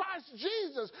in Christ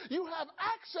Jesus, you have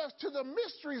access to the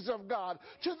mysteries of God,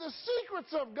 to the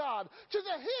secrets of God, to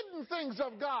the hidden things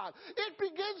of God. It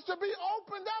begins to be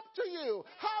opened up to you.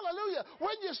 Hallelujah.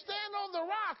 When you stand on the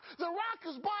rock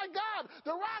is by God.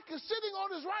 The rock is sitting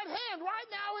on his right hand right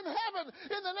now in heaven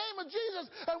in the name of Jesus.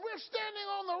 And we're standing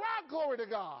on the rock, glory to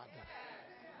God.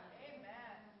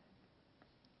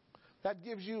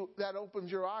 Amen. That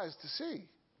opens your eyes to see.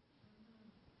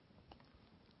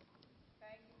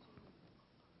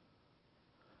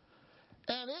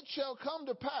 And it shall come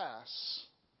to pass,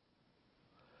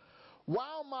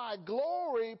 while my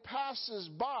glory passes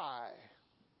by,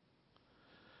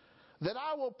 that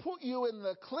I will put you in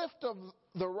the cleft of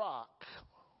the rock,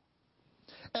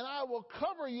 and I will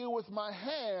cover you with my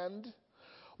hand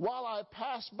while I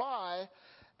pass by,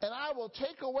 and I will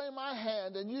take away my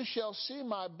hand, and you shall see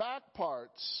my back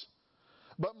parts.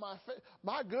 But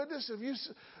my goodness,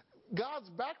 God's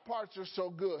back parts are so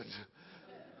good.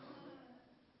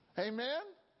 Amen?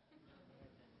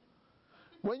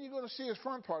 When are you going to see his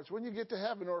front parts? When you get to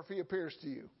heaven, or if he appears to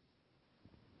you?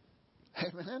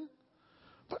 Amen?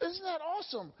 But isn't that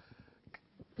awesome?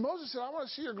 Moses said, I want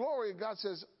to see your glory. And God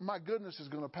says, my goodness is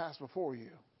going to pass before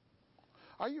you.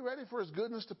 Are you ready for his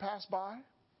goodness to pass by?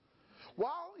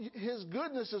 While his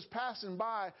goodness is passing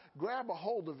by, grab a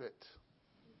hold of it.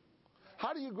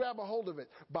 How do you grab a hold of it?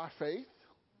 By faith.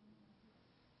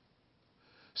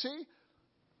 See,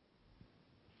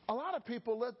 a lot of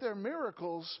people let their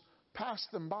miracles pass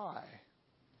them by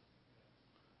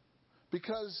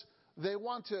because they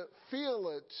want to feel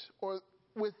it or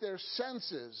with their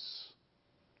senses,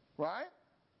 right?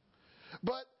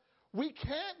 But we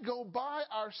can't go by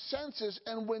our senses,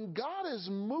 and when God is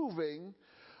moving,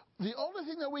 the only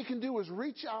thing that we can do is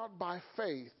reach out by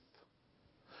faith,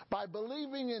 by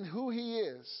believing in who he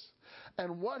is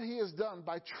and what he has done,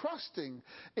 by trusting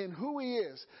in who he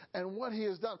is and what he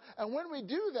has done. And when we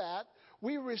do that,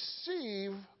 we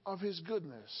receive of his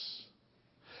goodness.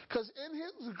 Because in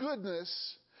his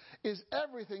goodness is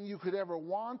everything you could ever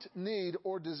want, need,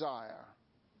 or desire.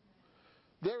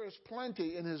 There is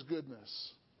plenty in his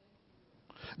goodness.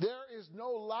 There is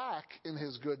no lack in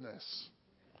his goodness.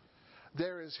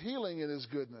 There is healing in his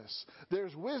goodness.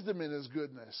 There's wisdom in his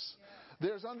goodness.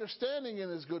 There's understanding in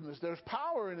his goodness. There's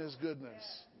power in his goodness.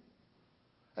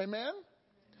 Amen?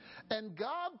 And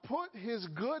God put his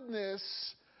goodness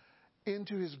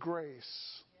into his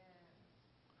grace.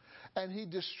 And he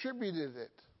distributed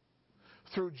it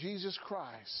through Jesus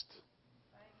Christ.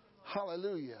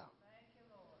 Hallelujah.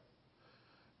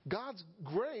 God's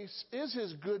grace is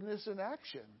his goodness in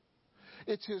action.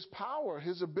 It's his power,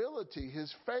 his ability,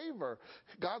 his favor.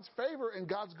 God's favor and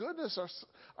God's goodness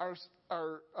are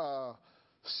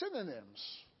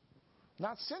synonyms.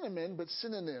 Not cinnamon, but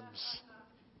synonyms.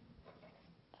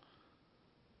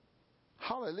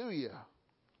 Hallelujah.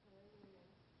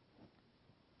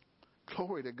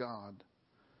 Glory to God.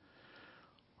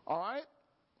 All right,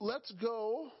 let's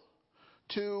go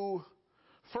to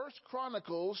 1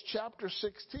 Chronicles chapter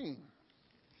 16.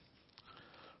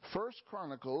 1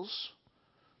 Chronicles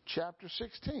chapter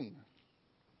 16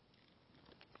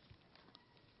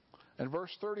 and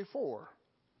verse 34.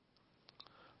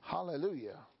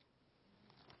 Hallelujah.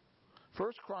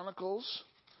 1 Chronicles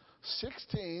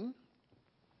 16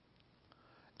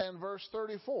 and verse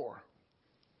 34.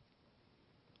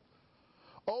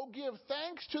 Oh, give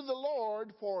thanks to the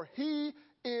Lord, for he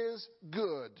is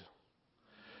good.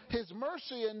 His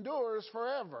mercy endures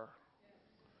forever.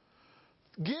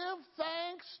 Give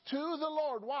thanks to the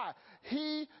Lord. Why?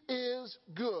 He is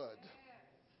good.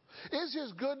 Is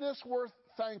his goodness worth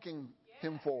thanking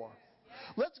him for?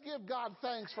 Let's give God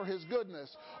thanks for his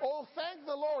goodness. Oh, thank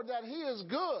the Lord that he is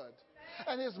good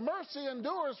and his mercy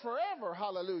endures forever.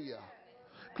 Hallelujah.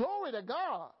 Glory to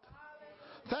God.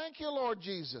 Thank you, Lord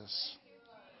Jesus.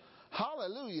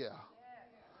 Hallelujah.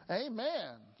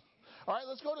 Amen. All right,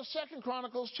 let's go to 2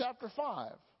 Chronicles chapter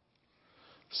 5.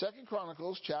 2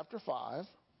 Chronicles chapter 5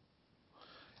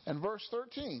 and verse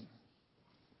 13.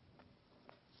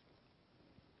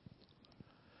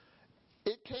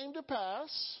 It came to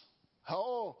pass,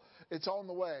 it's on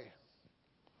the way.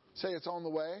 Say it's on the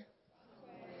way.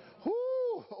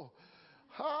 Whoo!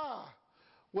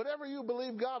 Whatever you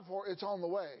believe God for, it's on the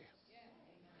way.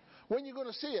 When you're going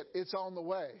to see it, it's on the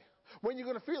way. When you're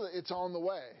going to feel it, it's on the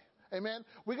way. Amen?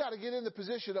 We got to get in the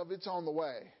position of it's on the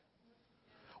way.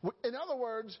 In other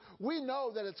words, we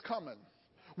know that it's coming.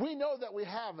 We know that we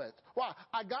have it. Why?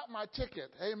 I got my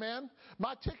ticket. Amen.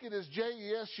 My ticket is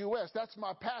JESUS. That's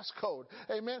my passcode.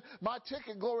 Amen. My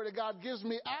ticket, glory to God, gives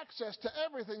me access to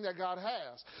everything that God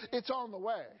has. It's on the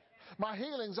way. My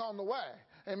healing's on the way.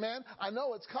 Amen. I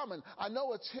know it's coming. I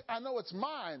know it's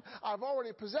mine. I've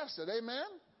already possessed it. Amen.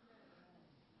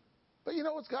 But you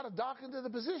know, it's got to dock into the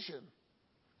position.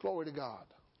 Glory to God.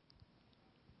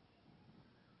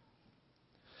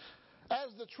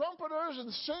 As the trumpeters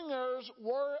and singers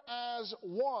were as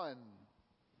one,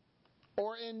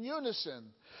 or in unison,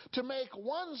 to make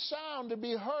one sound to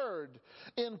be heard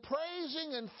in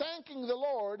praising and thanking the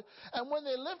Lord. And when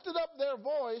they lifted up their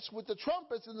voice with the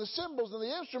trumpets and the cymbals and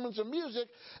the instruments of music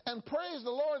and praised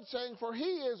the Lord, saying, for he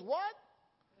is what?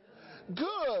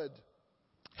 Good.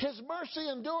 His mercy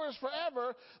endures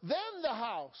forever. Then the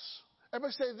house,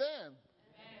 everybody say then.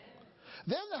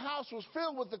 Then the house was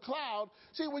filled with the cloud.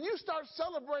 See, when you start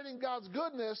celebrating God's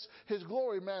goodness, His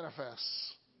glory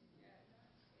manifests.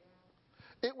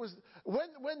 It was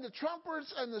when the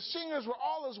trumpets and the singers were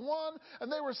all as one,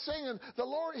 and they were singing, the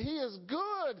Lord, He is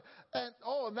good.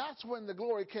 And that's when the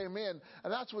glory came in,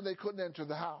 and that's when they couldn't enter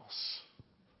the house.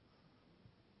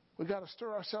 We got to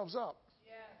stir ourselves up.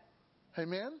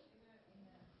 Amen?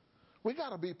 We got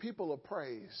to be people of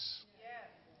praise.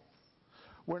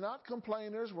 We're not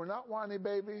complainers. We're not whiny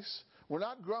babies. We're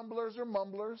not grumblers or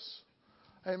mumblers.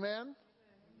 Amen?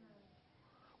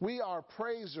 We are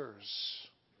praisers.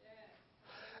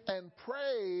 And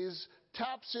praise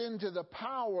taps into the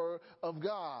power of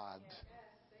God.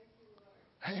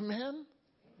 Amen?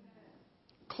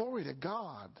 Glory to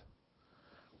God.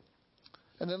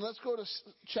 And then let's go to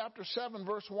chapter 7,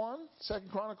 verse 1. 2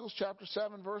 Chronicles chapter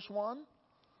 7, verse 1.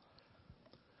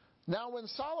 Now when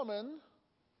Solomon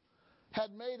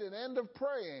had made an end of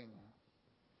praying,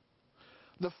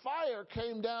 the fire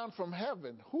came down from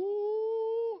heaven,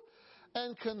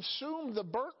 and consumed the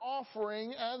burnt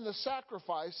offering and the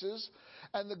sacrifices,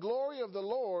 and the glory of the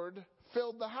Lord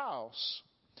filled the house.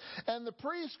 And the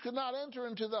priests could not enter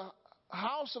into the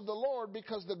house of the Lord,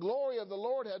 because the glory of the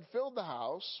Lord had filled the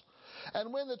house.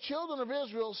 And when the children of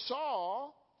Israel saw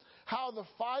how the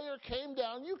fire came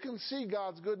down, you can see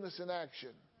God's goodness in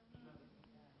action.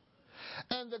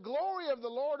 And the glory of the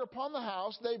Lord upon the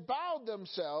house, they bowed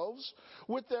themselves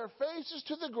with their faces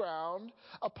to the ground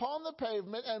upon the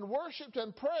pavement, and worshipped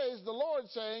and praised the Lord,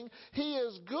 saying, He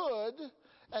is good,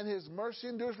 and His mercy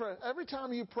endures forever. Every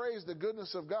time you praise the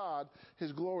goodness of God,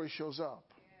 His glory shows up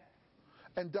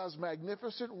and does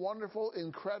magnificent, wonderful,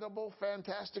 incredible,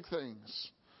 fantastic things.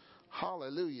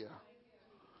 Hallelujah.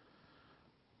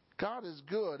 God is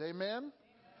good. Amen.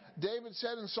 David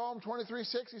said in Psalm 23:6,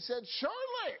 he said,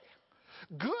 surely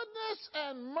goodness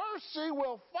and mercy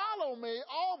will follow me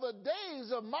all the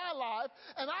days of my life,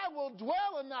 and I will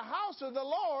dwell in the house of the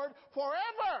Lord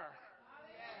forever.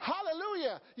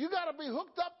 Hallelujah. You got to be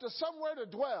hooked up to somewhere to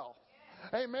dwell.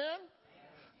 Amen.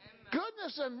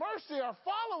 Goodness and mercy are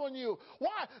following you.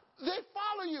 Why? They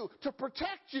follow you to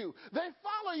protect you. They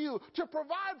follow you to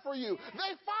provide for you.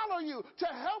 They follow you to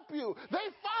help you. They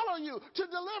follow you to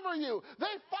deliver you.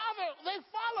 They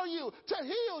follow you to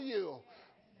heal you.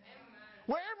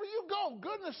 Wherever you go,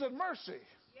 goodness and mercy.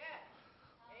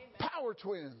 Power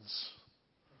twins.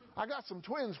 I got some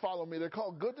twins follow me. They're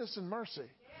called goodness and mercy.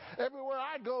 Everywhere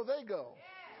I go, they go.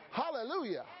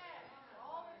 Hallelujah.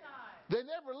 They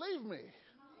never leave me.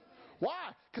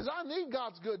 Why? Because I need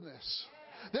God's goodness.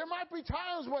 There might be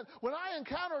times when I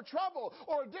encounter trouble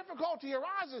or a difficulty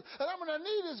arises, and I'm going to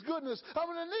need His goodness. I'm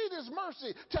going to need His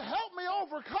mercy to help me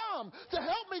overcome, to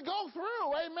help me go through.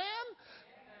 Amen?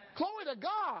 Glory to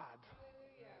God.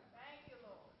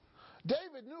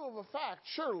 David knew of a fact,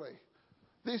 surely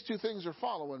these two things are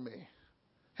following me.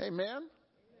 Amen?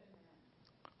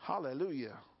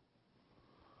 Hallelujah.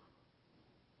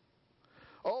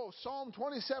 Oh, Psalm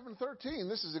 27:13.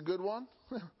 This is a good one.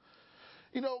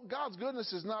 You know, God's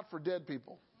goodness is not for dead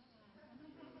people.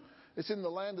 It's in the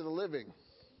land of the living.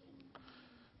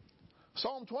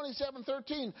 Psalm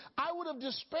 27:13. I would have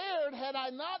despaired had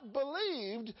I not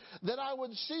believed that I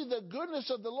would see the goodness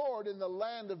of the Lord in the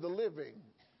land of the living.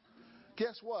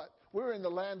 Guess what? We're in the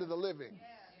land of the living.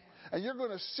 And you're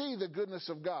going to see the goodness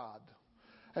of God.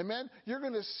 Amen? You're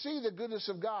going to see the goodness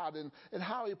of God and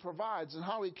how He provides and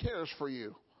how He cares for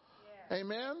you.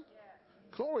 Amen?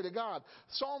 Glory to God.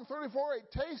 Psalm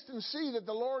 34:8. Taste and see that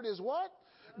the Lord is what?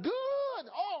 Good.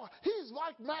 Oh, He's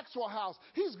like Maxwell House.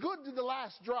 He's good to the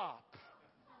last drop.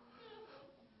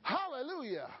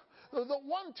 Hallelujah. The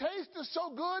one taste is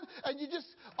so good, and you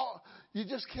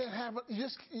just can't have it.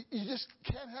 You just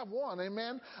can't have one.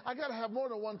 Amen. I got to have more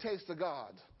than one taste of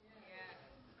God.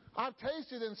 I've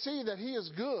tasted and see that He is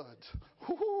good.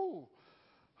 Woo-hoo.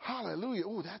 Hallelujah.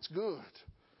 Ooh, that's good.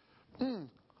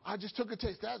 I just took a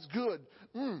taste. That's good.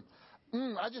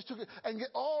 I just took it. And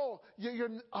oh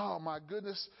my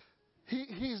goodness.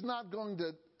 He's not going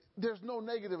to, there's no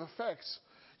negative effects.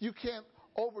 You can't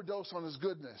overdose on His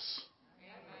goodness.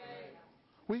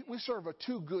 We serve a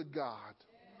too good God.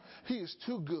 He is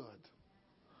too good.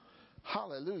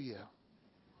 Hallelujah.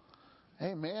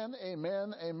 Amen,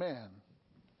 amen, amen.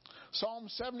 Psalm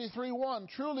 73:1.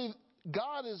 Truly,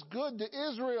 God is good to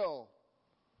Israel.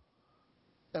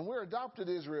 And we're adopted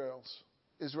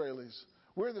Israelis.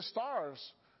 We're the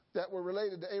stars that were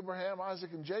related to Abraham,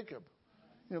 Isaac, and Jacob.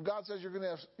 You know, God says you're going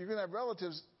to have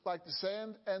relatives like the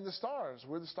sand and the stars.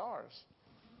 We're the stars.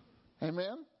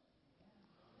 Amen.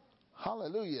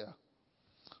 Hallelujah.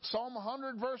 Psalm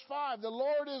 100 verse 5. The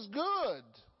Lord is good.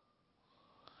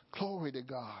 Glory to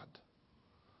God.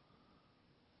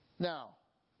 Now,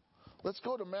 let's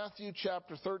go to Matthew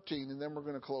chapter 13, and then we're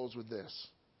going to close with this.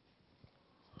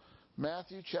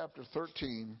 Matthew chapter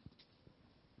 13,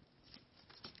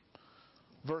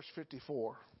 verse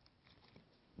 54.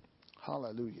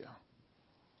 Hallelujah.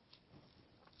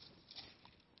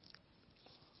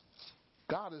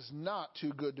 God is not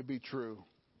too good to be true.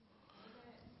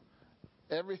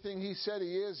 Everything He said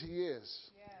He is, He is.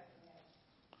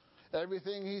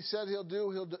 Everything He said He'll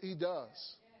do, He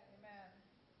does.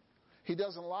 He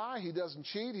doesn't lie. He doesn't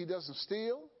cheat. He doesn't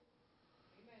steal.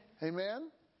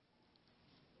 Amen.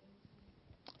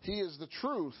 He is the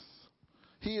truth.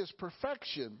 He is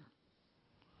perfection.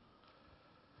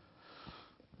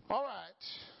 All right.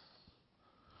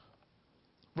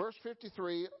 Verse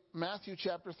 53, Matthew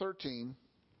chapter 13.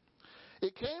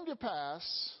 It came to pass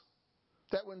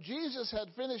that when Jesus had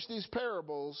finished these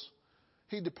parables,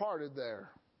 He departed there.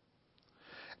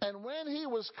 And when He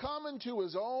was come into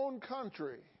His own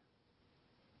country,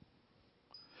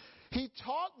 He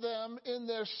taught them in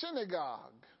their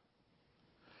synagogue,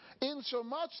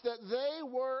 insomuch that they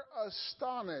were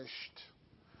astonished.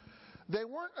 They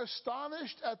weren't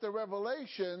astonished at the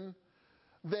revelation.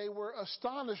 They were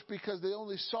astonished because they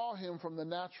only saw Him from the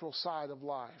natural side of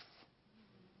life.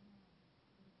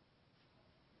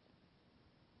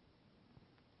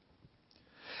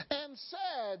 And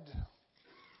said,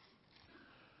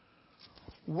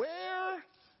 where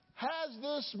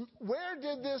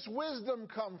did this wisdom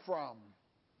come from?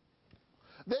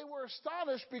 They were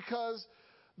astonished because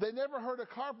they never heard a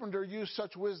carpenter use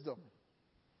such wisdom.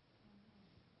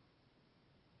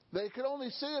 They could only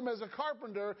see Him as a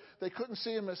carpenter. They couldn't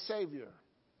see Him as Savior.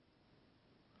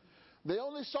 They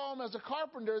only saw Him as a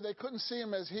carpenter. They couldn't see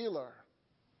Him as healer.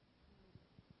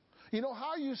 You know,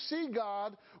 how you see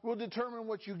God will determine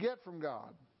what you get from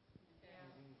God.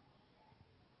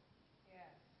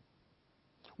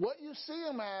 What you see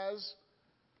Him as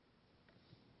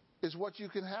is what you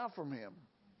can have from Him.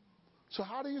 So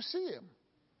how do you see Him?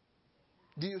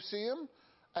 Do you see Him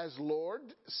as Lord,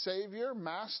 Savior,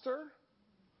 Master?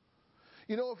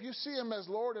 You know, if you see Him as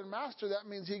Lord and Master, that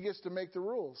means He gets to make the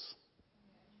rules.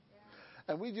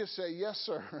 And we just say, yes,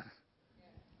 sir.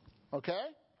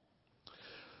 Okay?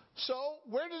 So,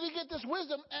 where did He get this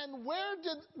wisdom? And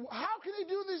how can He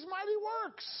do these mighty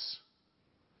works?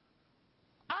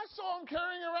 I saw Him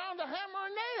carrying around a hammer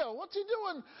and nail. What's He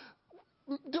doing?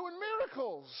 Doing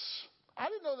miracles. I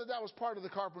didn't know that was part of the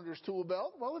carpenter's tool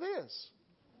belt. Well, it is.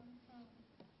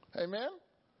 Amen?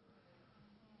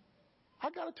 I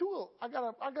got a tool. I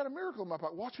got a miracle in my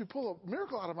pocket. Watch me pull a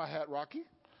miracle out of my hat, Rocky.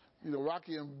 You know,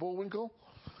 Rocky and Bullwinkle.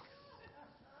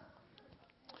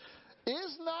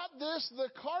 Is not this the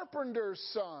carpenter's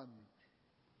son?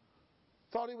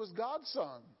 Thought he was God's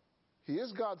son. He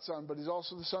is God's son, but He's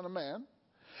also the Son of Man.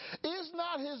 Is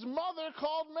not His mother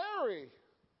called Mary?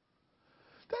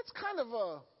 That's kind of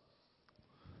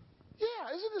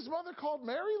isn't His mother called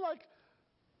Mary?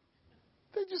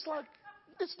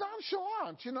 It's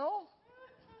nonchalant, you know?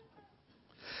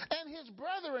 And His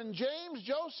brethren, James,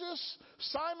 Joseph,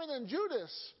 Simon, and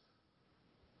Judas.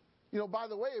 You know, by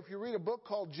the way, if you read a book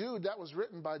called Jude, that was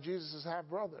written by Jesus'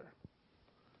 half-brother.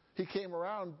 He came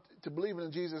around to believing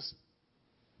in Jesus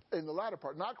in the latter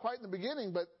part. Not quite in the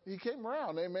beginning, but he came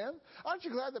around. Amen? Aren't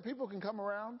you glad that people can come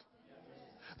around?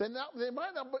 They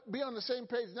might not be on the same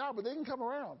page now, but they can come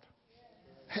around.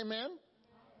 Amen?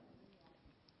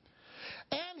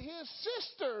 And His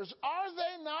sisters, are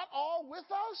they not all with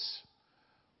us?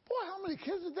 Boy, how many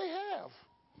kids did they have?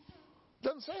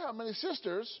 Doesn't say how many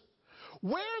sisters.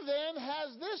 Where then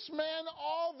has this man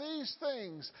all these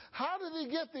things? How did he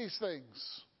get these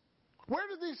things? Where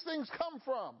did these things come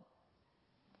from?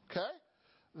 Okay?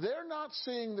 They're not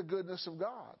seeing the goodness of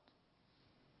God.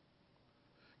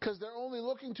 Because they're only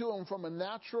looking to Him from a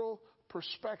natural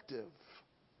perspective.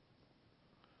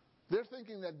 They're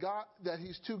thinking that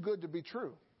He's too good to be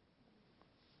true.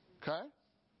 Okay?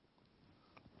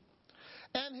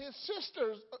 And His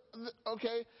sisters,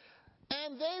 okay,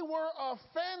 and they were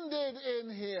offended in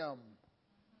Him.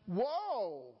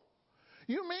 Whoa!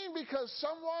 You mean because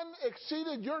someone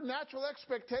exceeded your natural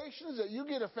expectations that you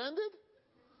get offended?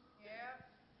 Yeah.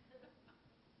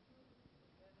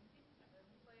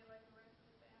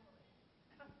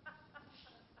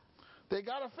 They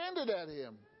got offended at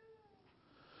Him.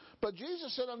 But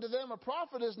Jesus said unto them, a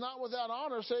prophet is not without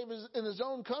honor, save in his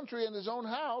own country and his own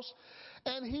house.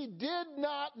 And He did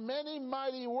not many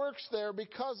mighty works there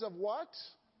because of what?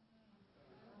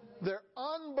 Their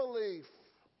unbelief.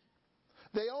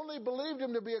 They only believed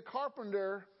Him to be a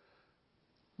carpenter,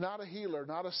 not a healer,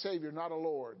 not a Savior, not a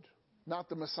Lord, not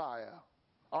the Messiah.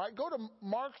 All right, go to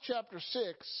Mark chapter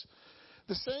 6.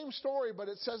 The same story, but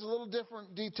it says a little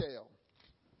different detail.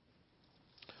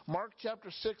 Mark chapter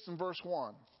 6 and verse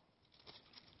 1.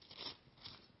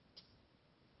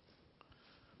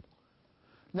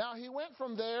 Now He went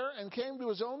from there and came to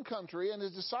His own country, and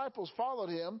His disciples followed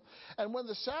Him. And when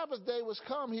the Sabbath day was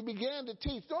come, He began to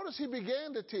teach. Notice He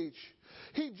began to teach.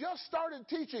 He just started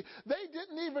teaching. They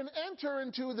didn't even enter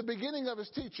into the beginning of His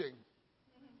teaching.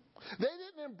 They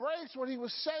didn't embrace what He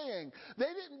was saying.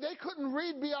 They couldn't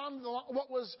read beyond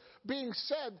what was being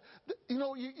said. You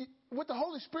know, with the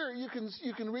Holy Spirit,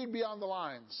 you can read beyond the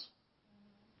lines.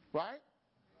 Right?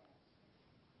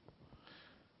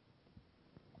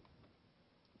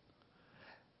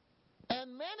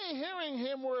 And many hearing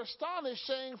Him were astonished,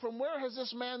 saying, from where has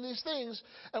this man these things?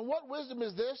 And what wisdom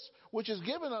is this which is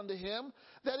given unto Him,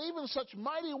 that even such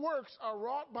mighty works are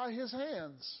wrought by His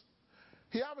hands?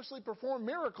 He obviously performed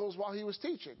miracles while He was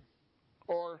teaching.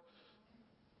 Or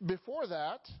before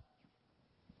that.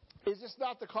 Is this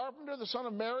not the carpenter, the son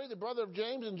of Mary, the brother of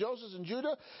James and Joseph and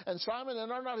Judah and Simon?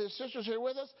 And are not his sisters here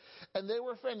with us? And they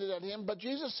were offended at Him. But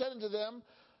Jesus said unto them,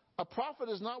 a prophet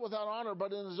is not without honor,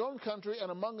 but in his own country and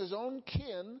among his own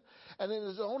kin and in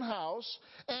his own house.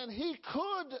 And He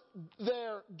could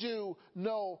there do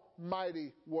no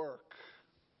mighty work.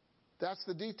 That's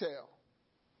the detail.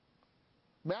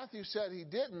 Matthew said He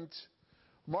didn't.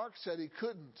 Mark said He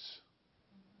couldn't.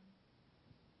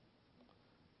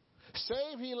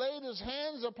 Save He laid His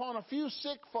hands upon a few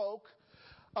sick folk,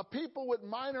 a people with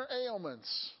minor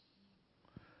ailments,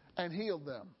 and healed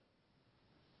them.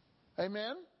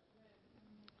 Amen?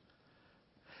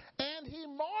 And He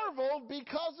marveled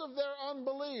because of their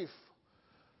unbelief.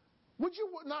 Would you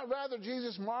not rather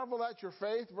Jesus marvel at your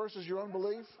faith versus your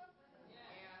unbelief?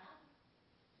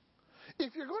 Yeah.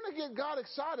 If you're going to get God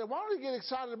excited, why don't you get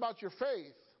excited about your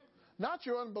faith, not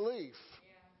your unbelief?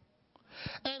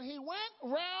 Yeah. And He went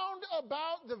round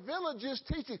about the villages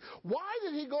teaching. Why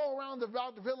did He go around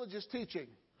about the villages teaching?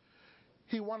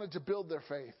 He wanted to build their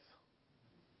faith.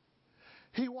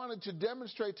 He wanted to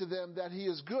demonstrate to them that He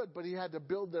is good, but He had to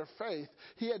build their faith.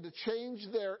 He had to change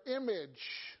their image.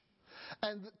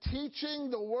 And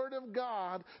teaching the Word of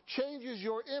God changes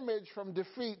your image from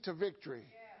defeat to victory.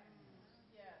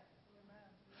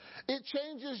 It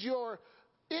changes your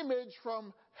image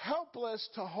from helpless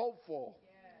to hopeful.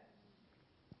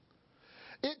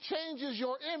 It changes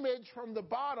your image from the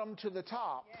bottom to the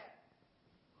top.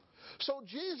 So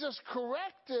Jesus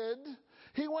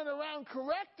He went around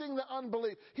correcting the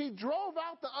unbelief. He drove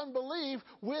out the unbelief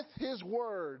with His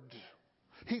Word.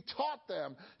 He taught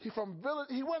them. He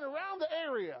went around the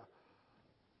area.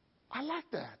 I like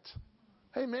that.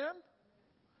 Amen?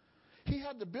 He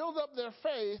had to build up their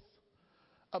faith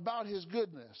about His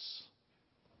goodness,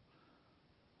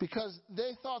 because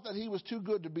they thought that He was too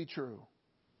good to be true.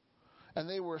 And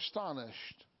they were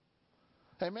astonished.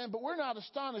 Amen? But we're not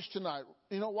astonished tonight.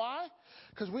 You know why?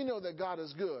 Because we know that God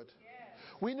is good.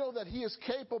 We know that He is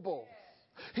capable.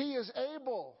 He is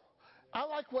able. I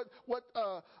like what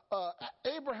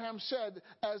Abraham said,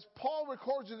 as Paul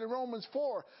records it in Romans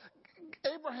 4.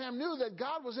 Abraham knew that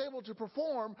God was able to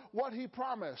perform what He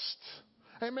promised.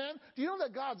 Amen? Do you know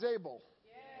that God's able?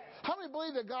 How many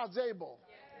believe that God's able?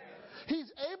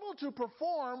 He's able to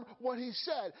perform what He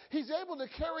said. He's able to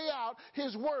carry out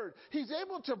His word. He's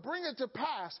able to bring it to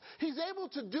pass. He's able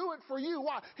to do it for you.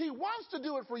 Why? He wants to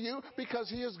do it for you because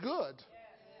He is good.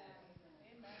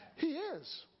 He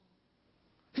is.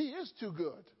 He is too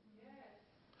good.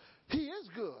 He is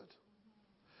good.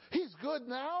 He's good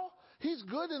now. He's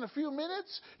good in a few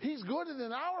minutes. He's good in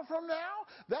an hour from now.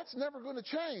 That's never going to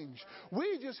change.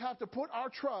 We just have to put our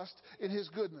trust in His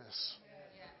goodness.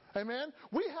 Amen?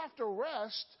 We have to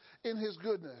rest in His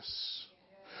goodness.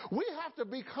 We have to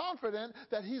be confident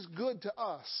that He's good to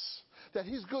us. that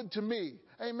He's good to me.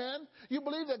 Amen? You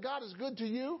believe that God is good to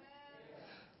you?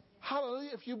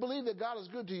 Hallelujah. If you believe that God is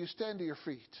good to you, stand to your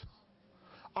feet.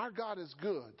 Our God is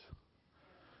good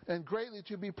and greatly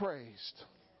to be praised.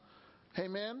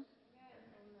 Amen?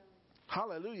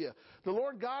 Hallelujah. The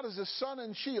Lord God is a sun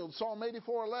and shield. Psalm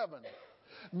 84:11.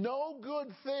 No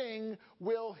good thing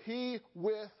will He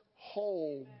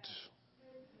withhold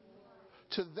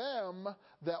to them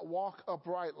that walk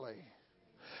uprightly.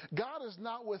 God is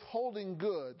not withholding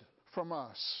good from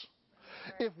us.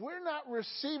 If we're not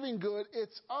receiving good,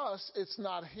 it's us, it's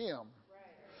not Him.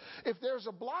 If there's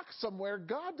a block somewhere,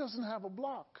 God doesn't have a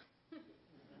block.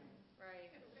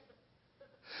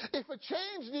 If a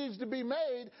change needs to be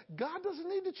made, God doesn't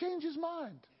need to change His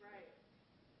mind.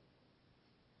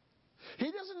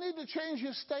 He doesn't need to change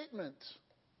His statement.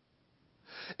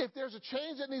 If there's a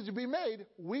change that needs to be made,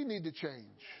 we need to change.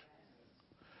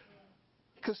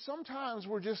 Because sometimes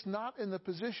we're just not in the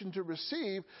position to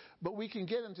receive, but we can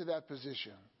get into that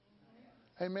position.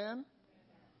 Amen?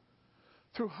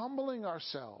 Through humbling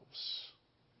ourselves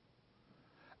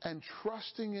and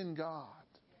trusting in God.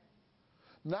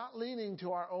 Not leaning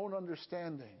to our own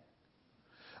understanding,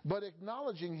 but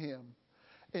acknowledging Him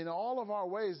in all of our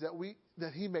ways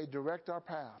that He may direct our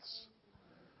paths.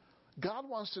 God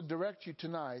wants to direct you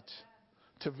tonight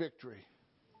to victory.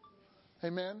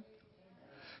 Amen?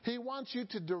 He wants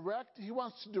to direct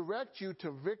you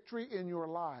to victory in your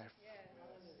life.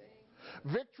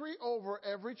 Victory over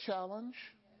every challenge.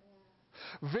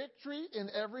 Victory in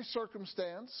every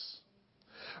circumstance.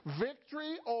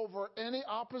 Victory over any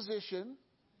opposition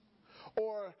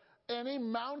or any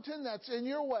mountain that's in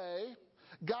your way.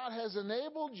 God has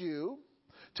enabled you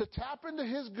to tap into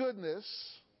His goodness.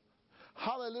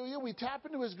 Hallelujah. We tap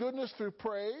into His goodness through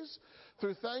praise,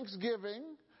 through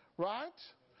thanksgiving, right?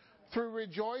 Through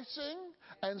rejoicing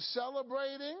and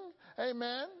celebrating.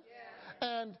 Amen.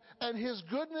 And His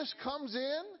goodness comes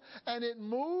in and it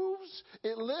moves,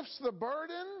 it lifts the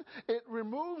burden, it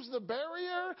removes the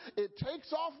barrier, it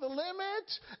takes off the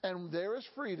limit, and there is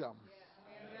freedom.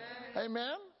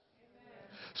 Amen.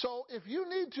 So if you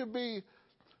need to be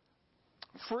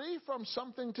free from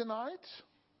something tonight,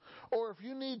 or if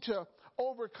you need to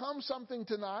overcome something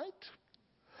tonight,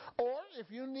 or if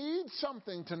you need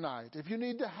something tonight, if you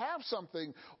need to have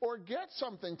something or get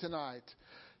something tonight,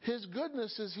 His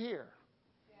goodness is here.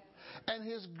 And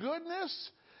His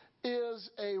goodness is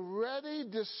a ready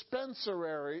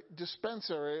dispensary,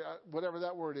 whatever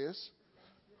that word is.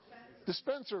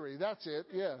 Dispensary, that's it,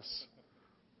 yes.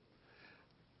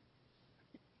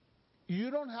 You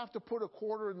don't have to put a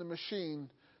quarter in the machine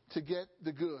to get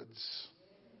the goods.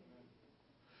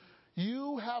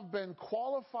 You have been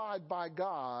qualified by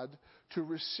God to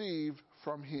receive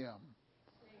from Him.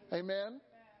 Amen?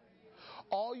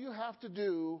 All you have to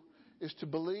do is to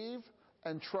believe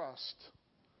and trust.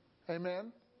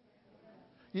 Amen?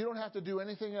 You don't have to do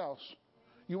anything else.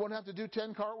 You won't have to do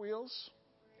 10 cartwheels.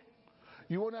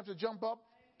 You won't have to jump up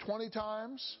 20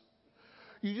 times.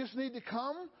 You just need to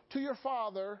come to your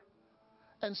Father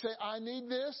and say, I need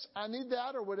this, I need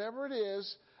that, or whatever it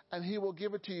is, and He will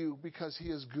give it to you because He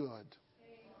is good.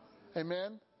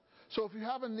 Amen? So if you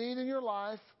have a need in your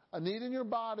life, a need in your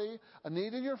body, a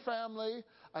need in your family,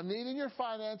 a need in your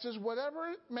finances, whatever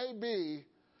it may be,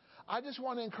 I just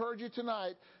want to encourage you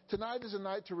tonight. Tonight is a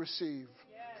night to receive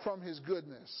from His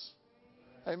goodness.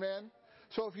 Amen?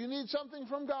 So if you need something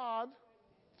from God,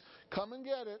 come and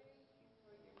get it.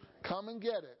 Come and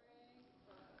get it.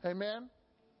 Amen?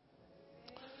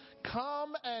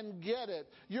 Come and get it.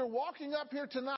 You're walking up here tonight.